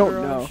 Don't go I don't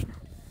garage. know.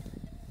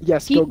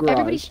 Yes, go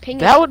Everybody's garage. ping.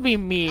 That would be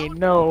mean.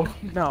 No,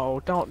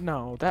 don't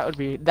no. That would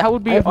be I have no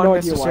idea why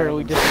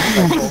unnecessarily I'm-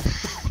 disrespectful.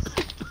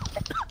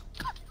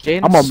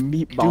 Jaden's I'm a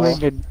meatball.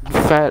 doing a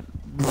fat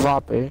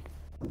vape.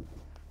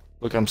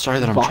 Look, I'm sorry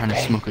that I'm trying to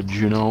Vape. smoke a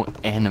Juno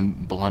and a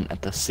blunt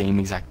at the same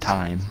exact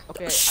time.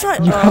 Okay,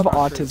 Shut You up. have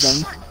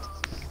autism.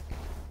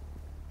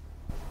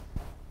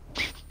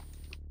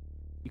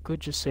 You could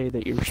just say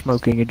that you're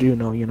smoking a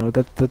Juno. You know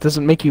that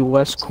doesn't make you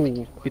less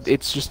cool.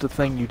 It's just a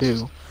thing you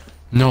do.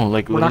 No,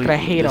 like We're not literally,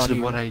 gonna hate this on is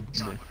you. what I.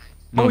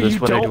 No, Oh, this you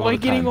is what I don't do all like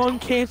the getting time. on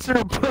cancer?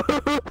 I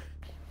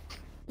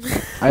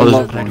Oh, this is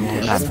love what I do all the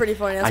that. That's time. pretty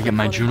funny. That's I get pretty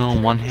my funny. Juno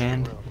in one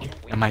hand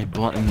and my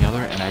blunt in the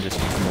other, and I just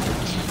smoke them at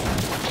the same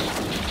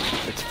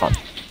time. It's fun.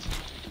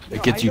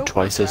 It gets you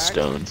twice as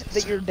stoned.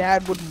 That your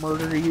dad would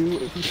murder you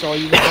if he saw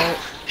you with that.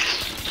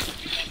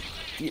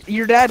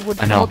 Your dad would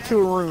I come know. up to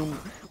a room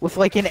with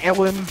like an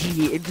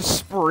LMG and just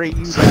spray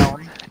you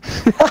down.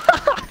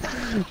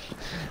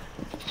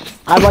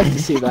 I'd like to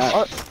see that.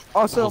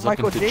 Also, Pulls up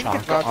Michael, into Jade can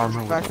chakra vouch for armor the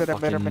with fact a that I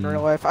met him in fucking-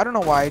 real life. I don't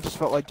know why, I just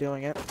felt like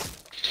doing it.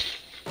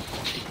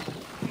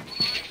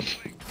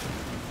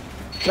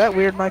 Is that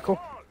weird, Michael?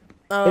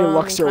 Hey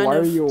Luxor, kind why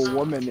are of. you a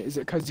woman? Is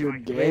it because you're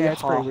gay? Yeah,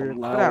 it's pretty weird.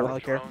 But I don't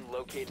really care.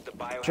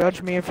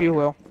 Judge me if you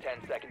will.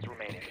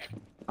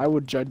 I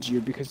would judge you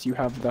because you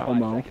have the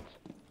homo.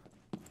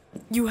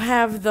 You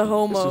have the This is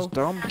homo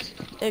dumb.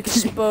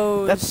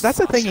 exposed. That's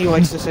a thing he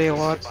likes to say a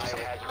lot.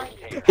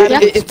 It's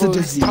a Exposed.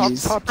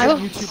 disease. Top 10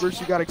 YouTubers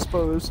who got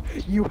exposed.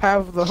 You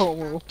have the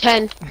homo.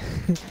 10.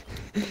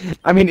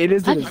 I mean, it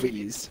is a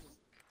disease.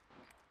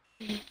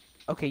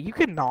 Okay, you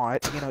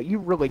cannot. You know, you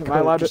really Am I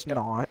allowed could to- just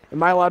not.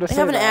 Am I allowed to I say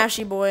have an that?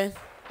 ashy boy.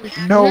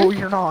 No,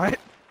 you're not.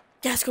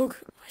 Yes, go.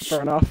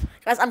 Fair enough.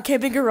 Guys, I'm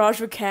camping garage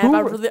with Cav.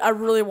 Who- I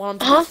really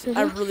want him Huh? to.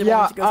 I really Yeah,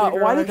 want him to go to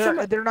the why garage.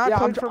 did They're not Yeah,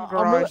 coming I'm- from I'm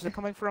garage. really- They're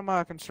coming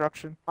from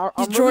construction.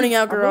 He's joining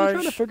out I'm really trying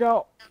garage. to figure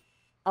out.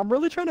 I'm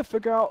really trying to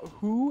figure out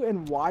who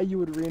and why you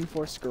would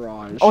reinforce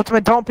garage.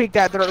 Ultimate, don't peek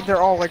that.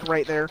 They're all like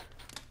right there.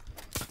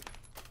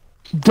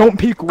 Don't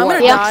peek what? gonna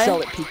I die.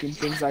 excel at peeking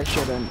things I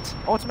shouldn't.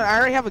 Ultimate, I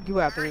already have a goo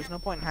out there. There's no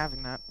point in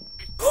having that.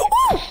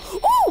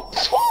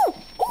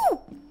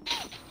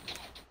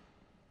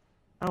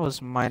 That was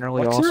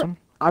minorly Luxor? awesome.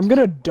 I'm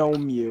gonna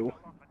dome you.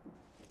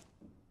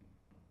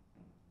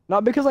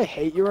 Not because I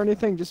hate you or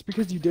anything, just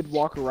because you did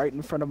walk right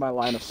in front of my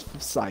line of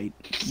sight,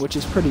 which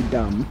is pretty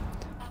dumb.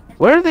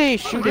 Where are they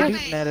shooting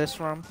at us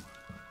from?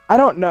 I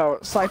don't know.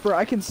 Cypher,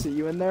 I can see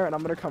you in there, and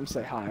I'm gonna come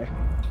say hi.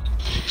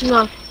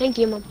 No, thank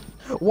you, Mom.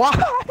 Why?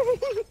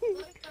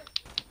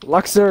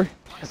 Luxor!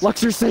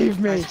 Luxor, save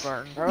me! Hi,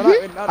 Spartan. Or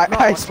not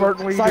Hi, Luxor,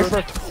 Spartan, what are you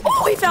doing? Cypher,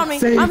 Oh, he found me.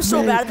 save I'm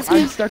so me. bad at this I'm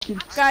game. stuck in.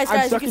 Guys, I'm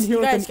guys, stuck you in can here see,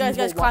 with guys, an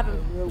guys, evil clap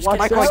him. Luxor.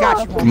 Michael, I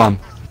got you. Come on,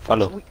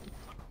 follow.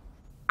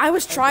 I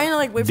was trying to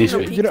like wait for This him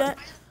to way. peek You know- that.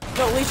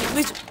 No,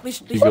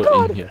 leash. You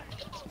go in here.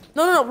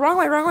 No, wrong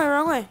way.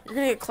 You're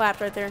gonna get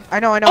clapped right there. I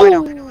know.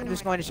 I'm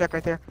just going to check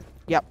right there.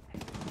 Yep.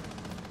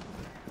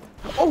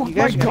 Oh You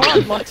my guys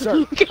god,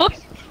 Luxor!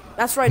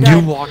 That's right, You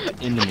died.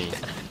 walked into me.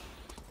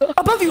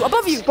 Above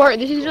you. Spartan,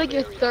 this is like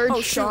your third Oh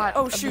shoot. shot.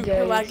 Oh of the shoot. day.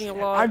 You're lagging a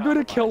lot. I'm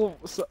gonna kill.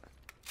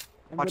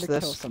 I'm Watch gonna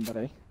this. kill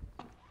somebody.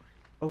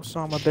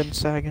 Osama bin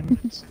Sagan.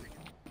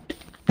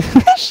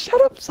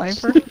 Shut up,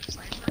 Cypher.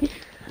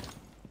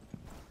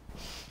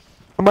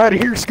 I'm out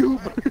of here,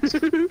 Scoop.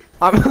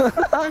 I'm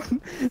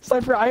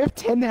Cypher, I have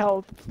 10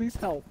 health. Please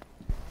help.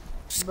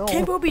 No.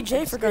 Camp OBJ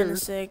I'm for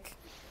goodness sake.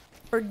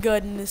 For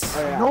goodness.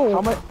 Oh, yeah.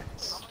 No.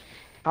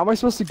 How am I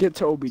supposed to get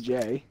to OBJ?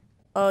 You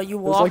There's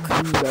walk.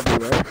 like Jews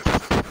everywhere.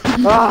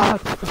 Ah!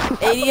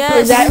 ADS.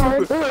 Is that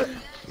hard?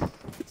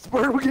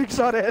 Spur, we're getting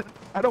shot at.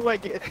 I don't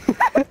like it.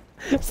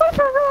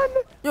 Sniper, run!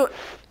 Yo,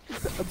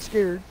 I'm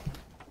scared.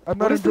 I'm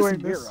What not is this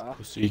enjoying this. mirror?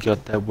 So you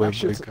got that web,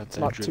 Actually, you got it's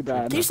that not drip, too drip, bad.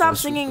 can you drip, stop drip,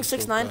 singing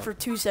drip, 6ix9ine drip. for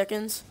 2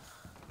 seconds?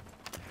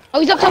 Oh,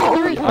 he's up top of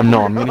the roof. I'm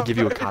gonna give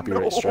you a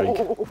copyright strike.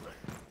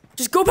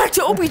 Just go back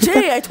to OBJ.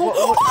 I told.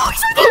 Oh,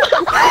 he's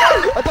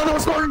right there. I thought it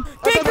was Spartan.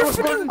 Get your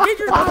freaking.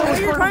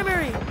 Get your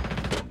primary.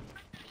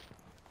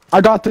 I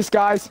got this,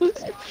 guys.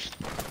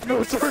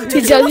 No, sorry.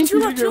 He Two doesn't.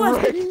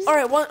 left. All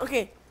right, one.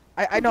 Okay.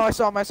 I know. I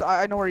saw him.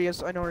 I know where he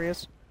is. I know where he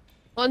is.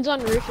 One's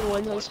on roof and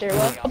one's on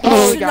stairwell. You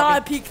Oh, he should got not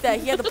have peeked that.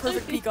 He had the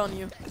perfect peek on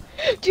you.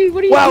 Dude,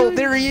 what are you Well, doing?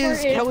 there he is.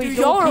 Spartan? Kelly, Dude,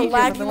 don't y'all are peek him,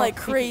 lagging and like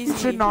then crazy. You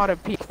should not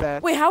have peeked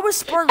that. Wait, how was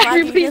Spartan lagging?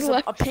 He Everybody's has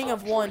left. a ping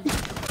of 1.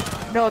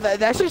 No,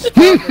 that's just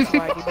Spartan that's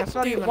lagging. That's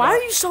not Dude, even. why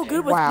are you so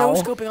good with Wow.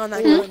 no scoping on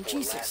that gun?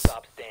 Jesus.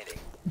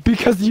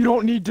 Because you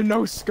don't need to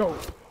know scope.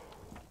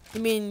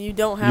 You mean you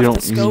don't You have don't-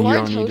 to you scope? don't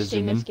Spartan's need to hosting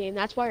zoom this in. game.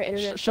 That's why our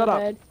internet's Shut so up.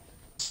 bad.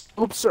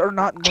 Oops, or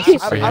not. Are you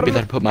I happy don't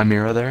that I put my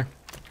mirror there?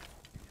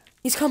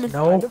 He's coming.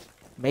 No.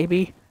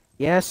 Maybe.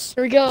 Yes.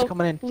 Here we go. He's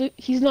coming in.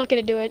 He's not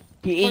gonna do it.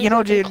 You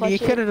know, dude, Clutch you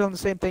it. could have done the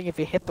same thing if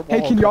you hit the wall.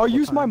 Hey, can a y'all couple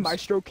use my times.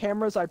 maestro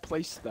cameras? I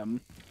placed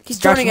them. He's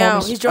Josh joining out.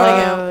 Holmes, He's joining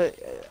out.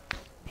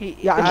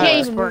 Yeah, I can't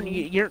even Spartan,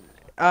 move. you're.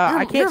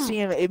 I can't you're- see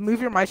him.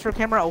 Move your maestro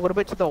camera a little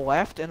bit to the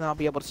left, and then I'll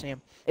be able to see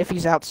him. If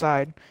he's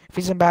outside, if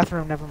he's in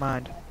bathroom, never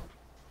mind.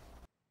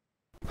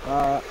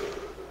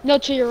 No,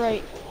 to your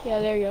right. Yeah,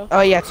 there you go.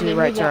 Oh yeah, to And the then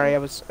right. move that Sorry, way. I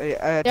was. There Turn,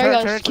 you go.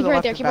 turn it Just to keep the right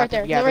left there. of Keep the right there.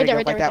 bathroom. Yeah, No, there right you there. go.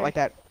 Right Like there. that. Like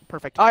that.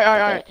 Perfect.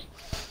 Aye.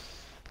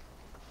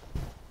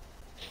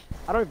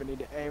 I don't even need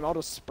to aim. I'll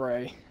just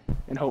spray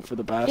and hope for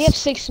the best. They have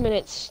 6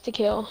 minutes to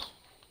kill.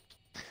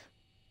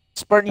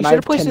 Spartan, you And I should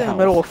have have placed 10 it in the health.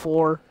 middle of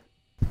floor.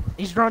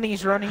 He's running.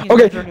 He's running. He's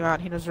Okay. gonna run you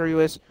out. He knows where you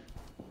is.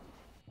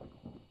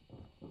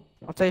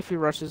 I'll tell you if he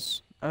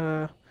rushes.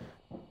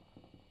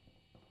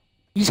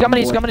 He's coming.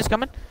 He's boy. coming. He's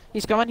coming.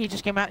 He's coming. He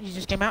just came out. He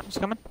just came out. He's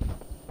coming.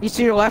 He's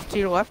to your left. To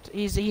your left.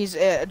 He's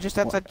just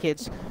outside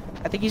kids.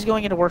 I think he's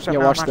going into workshop Yeah,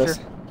 now. watch I'm not this.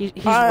 sure.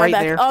 He's I'm right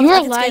back. there. Oh, You I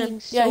are can scan him. lagging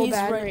Yeah, so he's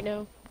bad right. right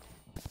now.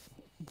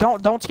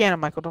 Don't scan him,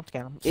 Michael. Don't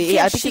scan him. He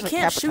I can't, think she he's a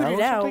can't shoot Capitano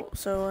it or something. out,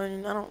 so I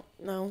mean, I don't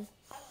know.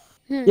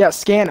 Yeah,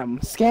 scan him.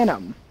 Scan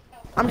him.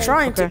 I'm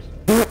trying Okay.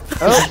 to.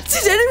 Oh,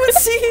 Did anyone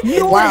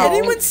see? wow. Did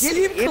anyone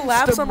see him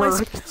collapse on my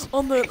Insta-murked.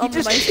 on the He on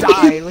just my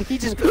died. Like he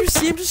just. Did you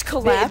see him just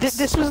collapse?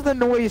 This was the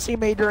noise he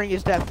made during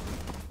his death.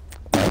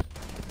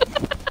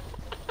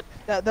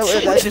 That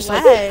What that's just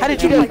like. lag? How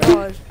did you Oh my do?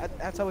 gosh.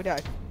 That's how we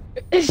died.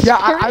 Yeah,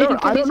 I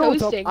don't He's know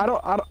what's up. hosting. I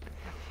don't.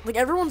 Like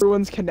everyone's.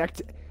 Everyone's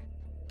connected.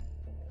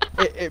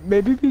 It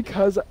maybe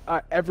because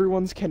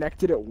everyone's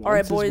connected at once. All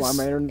right, is why boys,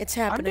 my internet- it's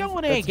I'm happening.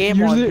 doing a That's game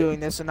while I'm usually- doing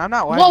this, and I'm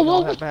not Whoa, lagging whoa,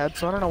 all whoa. that bad,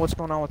 so I don't know what's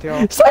going on with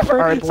y'all. Sniper! All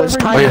right, boys,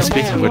 Sniper, time you to have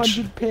speaking of which-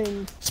 200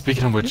 ping.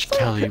 Speaking of which,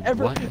 Kelly,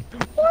 what?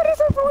 Why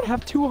does everyone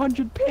have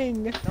 200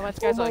 ping? No, that's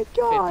Oh my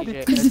god.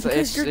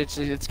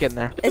 It's getting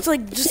there. It's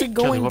like just like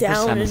Kelly, going what down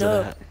percent and is it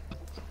up. at?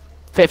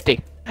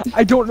 50.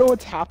 I don't know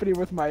what's happening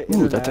with my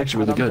internet. Ooh, that's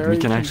actually really and I'm good. We very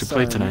can actually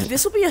play concerned. tonight.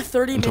 This will be a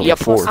 30-minute Until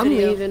plus 4. I'm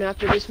video. leaving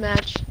after this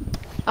match.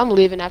 I'm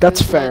leaving after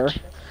That's this fair. match.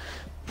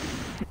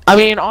 I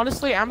mean,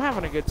 honestly, I'm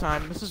having a good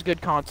time. This is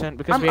good content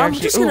because I'm we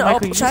actually. just Ooh, gonna Michael,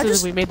 up- you should I said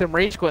just- we made them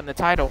rage quit in the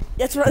title.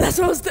 That's right. That's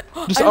what I was.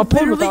 Just I upload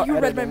literally, without you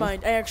read my editing.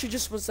 mind. I actually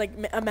just was like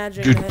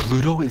imagining Dude, it.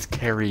 Pluto is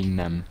carrying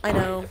them. I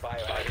know.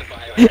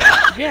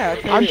 Yeah,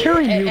 I'm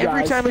carrying you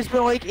every guys. time it's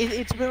been like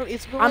it's been I'm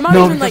like, not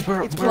No, even because like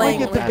we're- it's we're been like playing.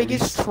 like the at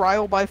biggest least-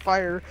 trial by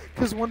fire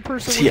because one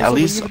person See, would at just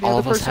least leave and the all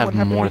other of us person have would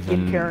have more to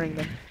begin than- carrying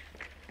them.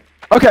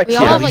 Okay, We See,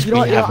 all at have, least like,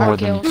 we three have or more four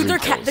than kills. Dude, 3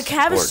 the kills.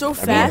 cab is Or so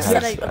everyone fast has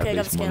that I at okay, I gotta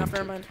least scan more off. than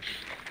Never mind.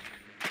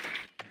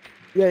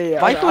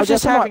 yeah. Michael's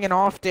just I'm not- having an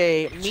off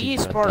day. Me, See,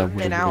 that Spartan,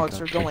 way and we Alex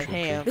got are going picture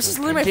ham. This is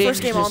perfect. literally my James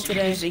first game is on just-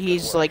 today.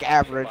 He's like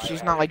average.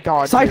 He's not like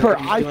God. Cypher, tier,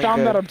 but he's I doing found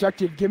good. that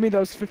objective. Give me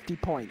those 50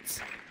 points.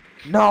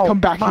 No, Come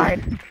back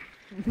mine.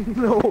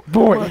 No,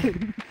 Boy.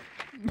 mine.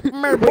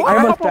 Mer- Wait, I'm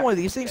I'm a up on fa- one of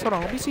these things. Hold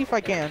on, let me see if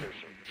I can.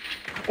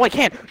 Oh, I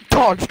can't.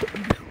 Dodged.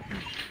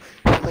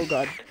 Oh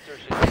god.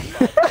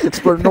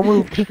 Spartan, don't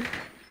move.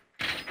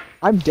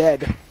 I'm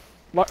dead.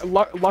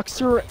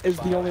 Luxor is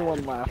the only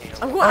one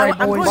left. I'm going. Alright,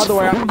 I'm boys. going By the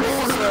way, I'm-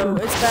 so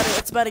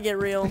it's about to get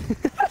real.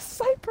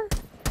 Cypher.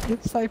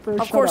 Cypher,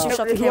 Of course you shut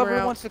shut up. the camera Whoever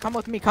out. wants to come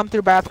with me, come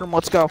through bathroom.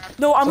 Let's go.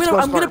 No, I'm Let's gonna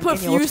go, I'm gonna Spartan. put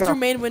Daniel, let's fuse go. through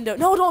main window.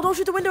 No, don't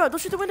shoot the window out. Don't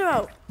shoot the window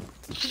out.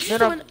 No,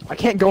 no. I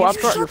can't go up.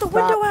 You shot the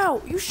window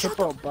out. You shot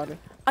the. Hippo, buddy.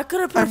 I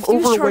could have put I'm a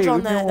fuse charge overweight,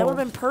 on that. That no. would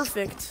have been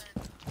perfect.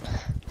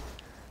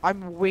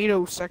 I'm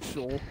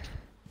waitosexual.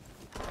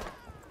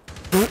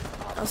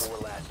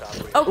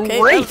 Okay.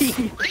 Great.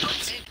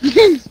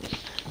 that's-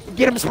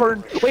 Get him,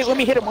 Spartan. Wait, let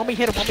me hit him. Let me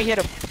hit him. Let me hit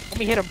him. Let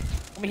me hit him.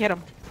 Let me hit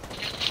him.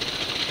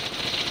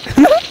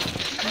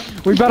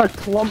 We better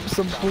clump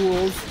some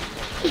fools.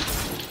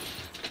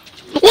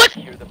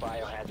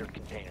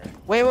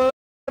 Wait.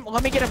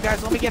 Let me get him,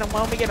 guys. Let me get him.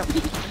 Let me get him.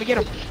 Let me get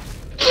him.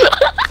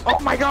 Oh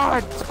my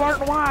God,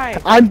 Spartan, why?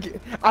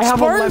 I have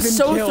 11 Spartan's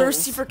so kills.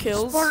 thirsty for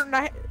kills.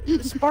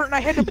 Spartan, I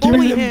had to Give me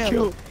bully them him.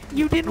 kills.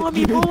 You didn't let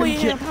me bully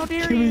him. How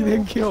dare Give me you?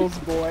 them kills,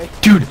 boy.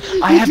 Dude,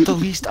 I have the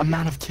least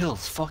amount of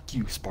kills. Fuck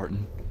you,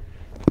 Spartan.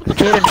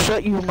 Jaden,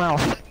 shut your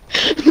mouth.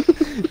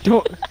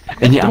 Don't.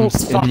 And yeah, Don't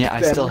suck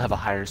I then. still have a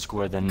higher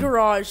score than.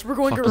 Garage. We're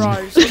going Fucking-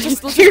 garage. Let's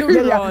just go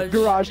Yeah, garage.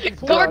 garage.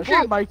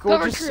 Poor Michael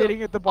Go just recruit.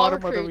 sitting at the All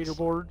bottom of the recruits.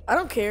 leaderboard. I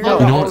don't care. No,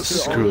 You know no, what?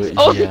 Screw it.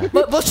 Oh. Yeah.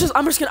 But let's just.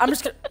 I'm just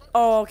gonna.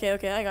 Oh, okay,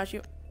 I got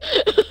you.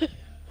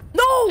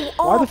 No! Why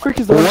Oh, the frick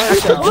is there?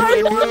 why are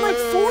you on like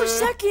 4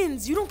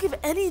 seconds? You don't give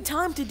any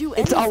time to do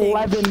It's anything.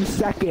 11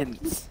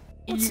 seconds.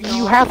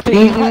 You have to.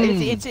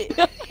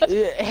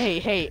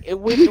 Hey.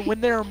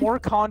 When there are more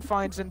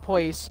confines in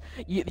place,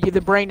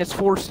 the brain is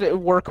forced to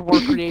work more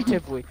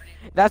creatively.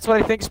 That's what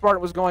I think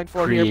Spartan was going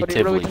for here, but it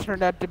really Creatively. just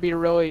turned out to be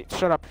really.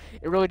 Shut up!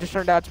 It really just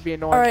turned out to be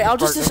annoying. All right, because I'll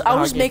just Spartan doesn't know I'll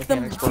how just game make them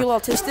mechanics work.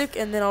 feel autistic,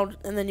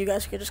 and then you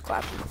guys can just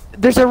clap.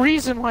 There's a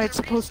reason why it's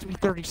supposed to be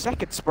 30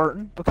 seconds,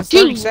 Spartan, because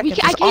 30 Dude, seconds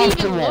I is can't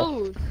even optimal.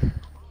 load.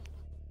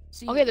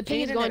 See, Okay, the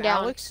ping is Jaden going and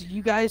down. Alex,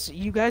 you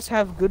guys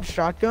have good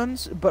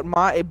shotguns, but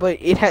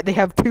they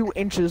have 2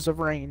 inches of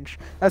range.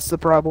 That's the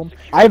problem.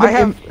 I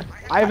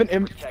have an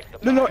M.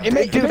 No,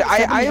 Dude,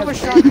 I have a has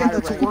shotgun high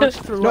that's range. worked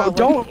throughout No, like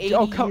don't. 80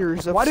 Oh, come.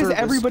 years of Why does service.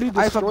 everybody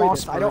I have a destroy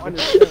this? I don't Mossberg.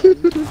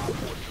 understand.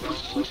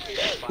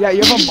 Yeah,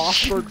 you have a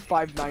Mossberg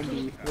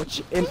 590,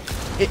 which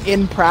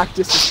in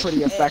practice is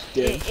pretty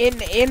effective.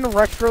 In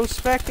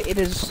retrospect, it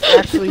is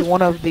actually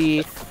one of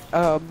the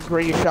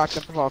greatest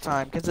shotguns of all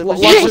time because it was.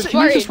 Can you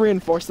Spartan. just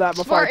reinforce that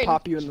before I Spartan,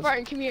 pop you in the?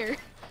 Spartan, come here.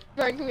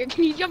 Spartan, come here.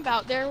 Can you jump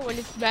out there when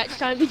it's match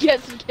time to get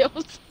some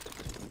kills?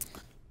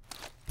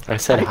 I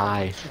said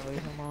hi.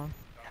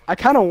 I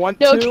kind of want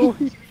No, to.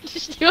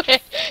 Just do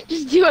it.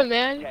 Just do it,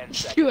 man.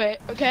 Just do it,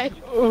 okay?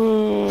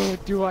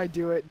 Do I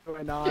do it? Do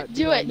I not?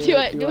 Do I it, do do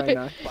it, do I it.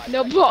 not?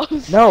 No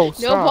balls. No, No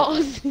stop.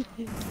 balls.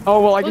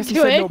 Oh well, I guess you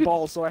do said it. no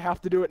balls, so I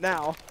have to do it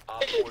now.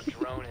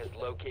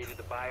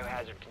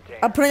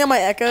 I'm putting on my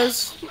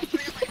echoes.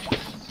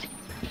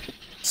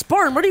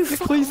 Spartan, what are you?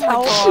 Please oh my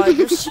help.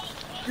 God,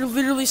 you're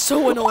literally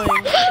so annoying.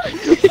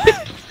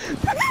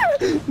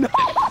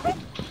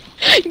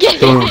 Get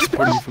Don't it.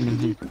 Spartan from in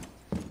here.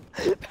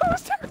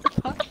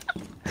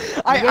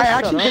 I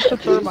actually hit the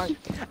thermite.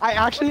 I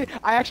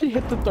actually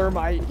hit the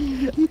thermite.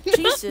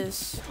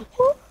 Jesus.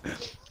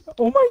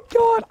 Oh my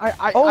god!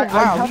 Oh I'm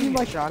wow, having you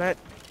like, shot it.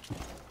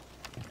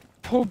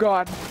 oh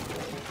god.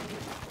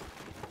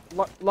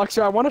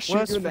 Luxor, I want to shoot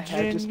West you in the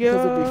head just because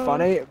it'd be Virginia.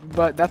 funny,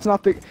 but that's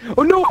not the.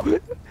 Oh no!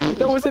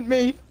 That wasn't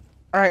me.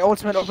 All right,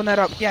 Ultimate, open that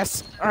up.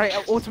 Yes. All right,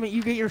 Ultimate,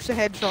 you get your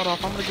head shot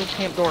off. I'm gonna go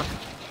camp door.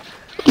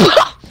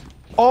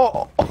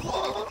 Oh.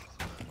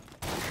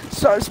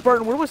 So,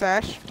 Spartan, where was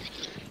Ash?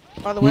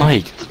 By the way.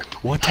 Mike,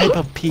 what type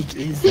of peak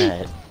is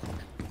that?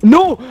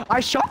 No! I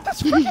shot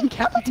this freaking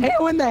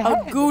Capiteo in the A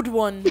head! good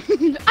one.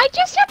 I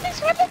just shot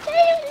this rabbit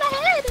tail in the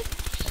head.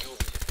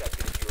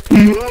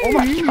 Oh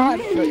my god!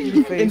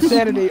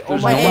 Insanity! Oh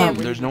There's my no god!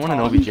 one. There's no one in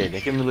OBJ. They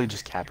can really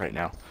just cap right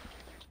now.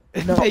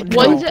 No,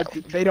 One's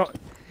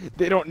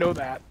they don't know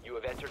that.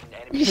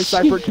 Hey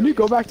Cypher, can you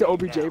go back to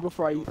OBJ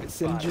before I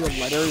send you a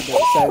letter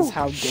that says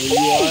how gay you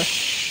are?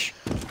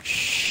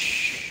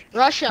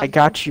 Russia. I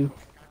got you.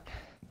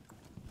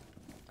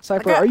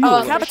 Cypher, are you?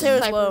 Capiteo is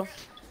Sniper. low.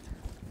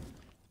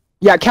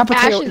 Yeah, Ash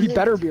Capiteo, is he in-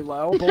 better be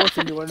low. Bullets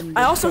into him.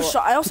 I also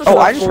shot. Oh, shot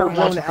I just for heard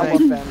one one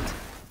thing.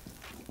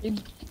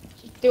 elephant.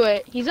 Do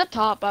it. He's up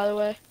top, by the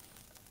way.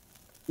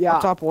 Yeah.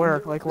 Top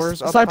where? Like,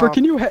 where's up Cypher, top?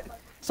 can you head?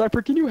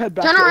 Cypher, can you head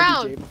back Turn to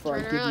around. OBJ before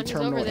I Turn give you around. He's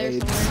terminal over there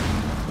AIDS? somewhere.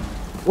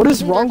 What is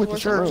Isn't wrong that with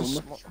this Sure. room?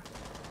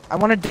 I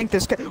want to dink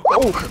this guy.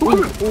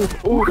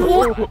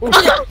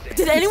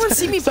 Did anyone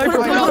see me put Cypher, a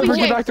Go to Cypher, OBJ.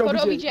 get back to Go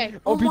to OBJ.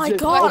 OBJ. Oh my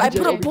God! I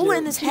put a bullet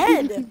in his. his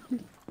head.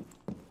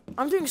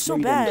 I'm doing so No,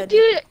 you bad.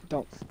 Dude,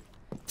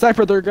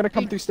 Cypher, they're gonna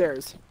come through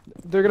stairs.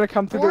 They're gonna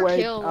come through the 4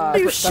 way. kills. Why are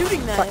you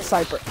shooting that?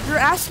 Cypher. You're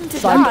asking to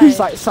Cypher.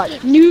 die.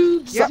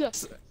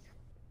 noobs.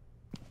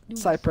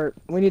 Cypher,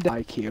 we need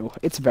IQ.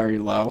 It's very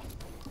low.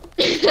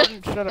 Shut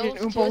up. Those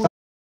Oompa kills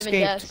escaped.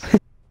 yes.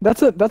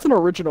 That's an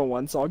original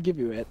one, so I'll give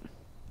you it.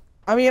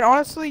 I mean,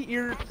 honestly,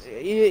 a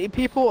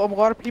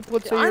lot of people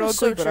would say you're I'm ugly,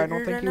 so but I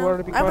don't triggered think right you now. are,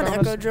 to be I have quite an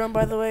honest. echo drone,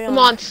 by the way. Come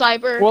on,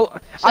 Cyber. Well,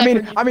 I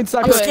mean,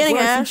 Cypher, Do it. Scanning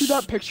when I sent you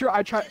Ash. that picture,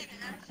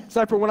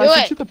 Cypher, when Do I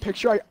sent it. you the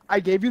picture, I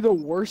gave you the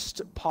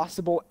worst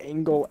possible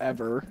angle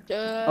ever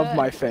of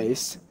my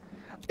face.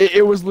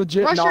 It was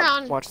legit Rush not.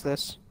 around. Watch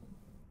this.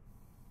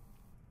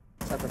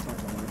 Cypher, sorry,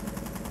 sorry.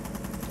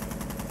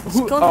 It's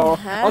Who, going oh,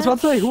 from I was about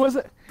to say Hatch? who was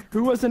it?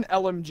 Who was an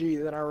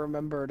LMG that I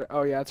remembered?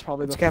 Oh yeah, it's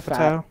probably the It's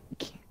Capitao.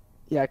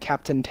 Yeah,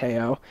 Captain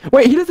Teo.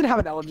 Wait, he doesn't have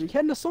an LMG. He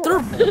had an assault.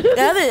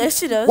 Yes,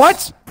 he does.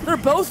 What? They're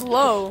both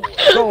low.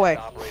 Go away.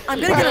 I'm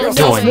gonna get a No,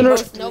 result. no, no,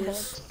 both no these.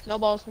 balls. No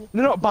balls.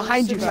 No,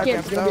 behind you, Cypher. Skip.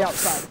 It's gonna be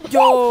outside.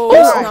 Yo,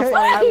 this is not Okay,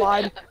 funny. I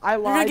lied.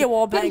 You're gonna get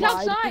wall banged. He's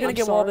outside. You're gonna I'm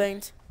get wall sorry.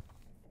 banged.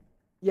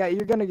 Yeah,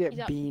 you're gonna He's get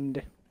up.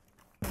 beamed.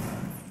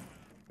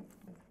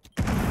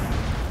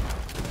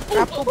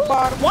 Apple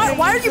bottom. Why are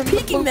you raisins in the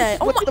peeking boots that?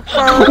 Oh with my the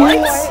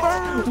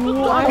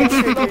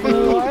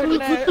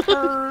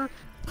fur.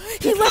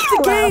 He left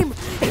the game!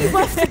 He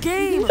left the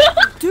game!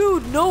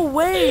 Dude, no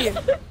way!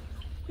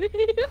 You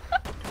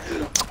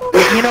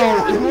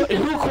know,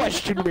 who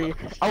questioned me?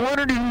 I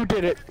wanna know who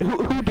did it.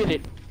 Who did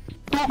it?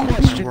 Don't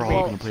question We're me.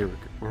 all gonna play.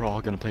 We're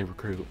all gonna play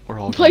recruit. We're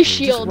all Play gonna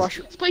shields. rush-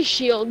 Let's play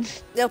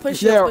shields. Yeah, play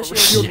shields,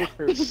 Yeah,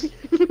 play shields. shield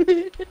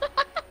recruit.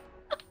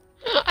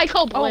 I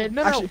call Oh, Blitz.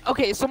 no. Actually-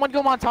 Okay, someone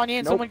go Montagna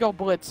and Nope. someone go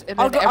Blitz. And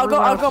I'll then go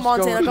everyone else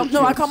Monte. just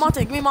No, I call Monte.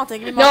 Give me Monte.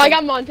 Give me Monte. No, I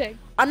got Monte.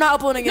 I'm not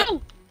uploading it.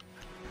 No.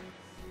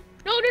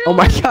 No. Oh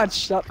my god,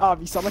 shut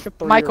up. You sound like a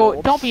 3-year-old.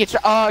 Michael, don't be a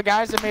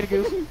guys, I made a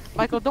goof.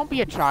 Michael, don't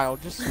be a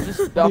child. Just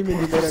What do you mean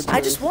you made a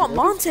I just want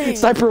Monte.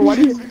 Sniper, what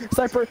do you...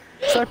 Sniper,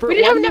 We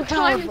didn't have enough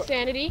time,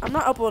 Insanity. I'm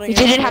not uploading We it.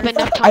 didn't have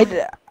enough time.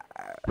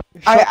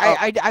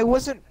 I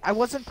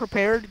wasn't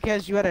prepared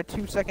because you had a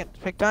 2-second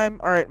pick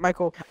time. All right,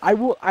 Michael.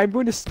 I'm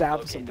going to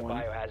stab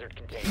someone.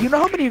 You know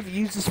how many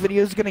views this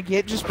video is gonna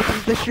get just because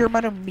of the sheer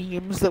amount of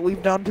memes that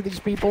we've done to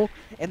these people,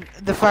 and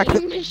the fact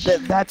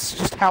that that's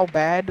just how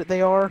bad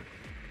they are.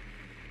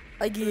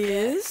 I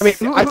guess. I mean,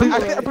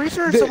 I'm pretty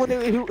sure someone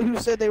who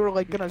said they were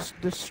like gonna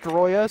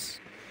destroy us.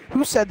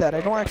 Who said that?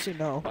 I don't actually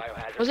know.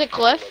 Was it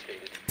Cliff?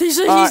 He's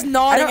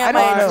nodding I at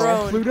don't my know.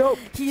 drone. Pluto,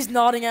 He's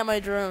nodding at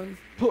my drone.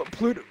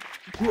 Pluto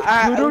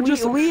I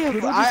just messaged me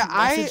and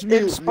why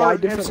Spartan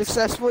have different-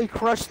 successfully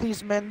crushed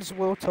these men's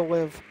will to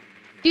live.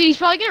 Dude, he's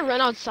probably gonna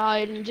run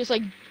outside and just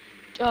like,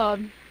 what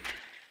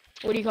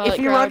do you call it? If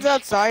he runs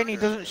outside and he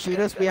doesn't shoot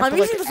us, we have I'm to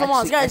like using the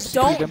mods, guys.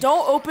 execute him.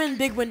 Don't open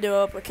big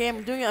window up. Okay,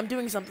 I'm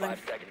doing something.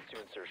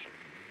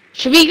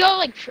 Should we go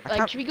like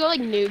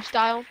noob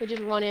style? We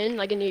just run in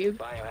like a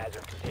noob.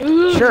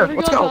 Ooh, Sure, here we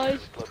let's go. guys.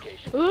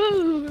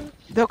 Ooh.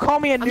 They'll call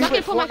me a I'm noob not gonna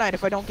at put my- Fortnite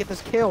if I don't get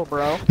this kill,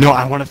 bro. No,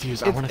 I want to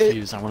fuse. I want to It-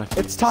 fuse. I want to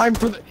fuse. It's time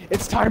for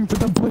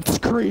the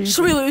blitzkrieg.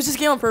 Should we lose this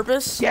game on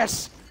purpose?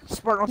 Yes,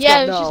 Spartan. Let's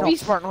Yeah, go. it's just No, be-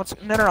 Spartan. Let's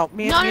no.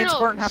 Me and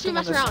Spartan have to Shoot win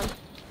mess this. around.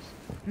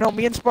 No,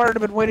 me and Spartan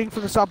have been waiting for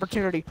this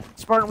opportunity.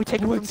 Spartan, we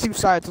take it from two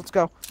sides. Let's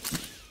go.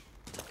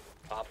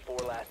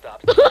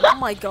 Oh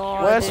my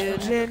god, West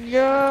dude.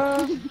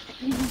 Virginia.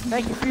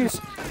 Thank you, Fuse.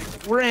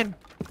 We're in.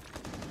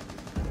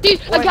 Dude,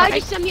 a Wait, guy I-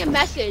 just sent me a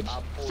message.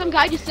 Some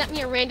guy just sent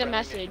me a random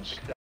message.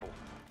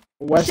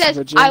 West He says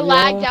Virginia. I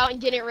lagged out and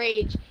didn't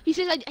rage. He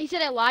said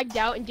I lagged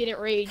out and didn't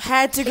rage.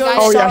 Had to The go. guy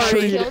Oh, yeah, that sure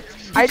sorry. you killed-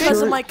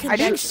 Because of my I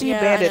connection. didn't see Yeah,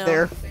 I Bandit know.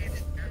 there.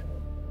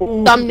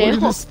 Ooh, Thumbnail.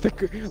 Look at this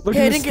thick, look Hey, I at this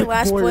didn't get thick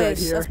last boy right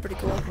place. here. That's pretty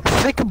cool.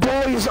 Thick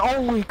boys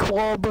only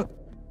club.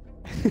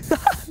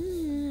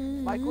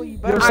 Michael, you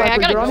better. Yo, Alright, I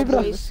Sniper, gotta you're not go,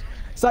 even boys.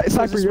 Sniper, This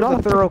you're was not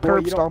a thorough boy.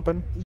 curb You don't-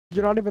 stomping.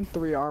 You're not even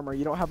 3 armor.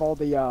 You don't have all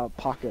the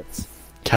pockets.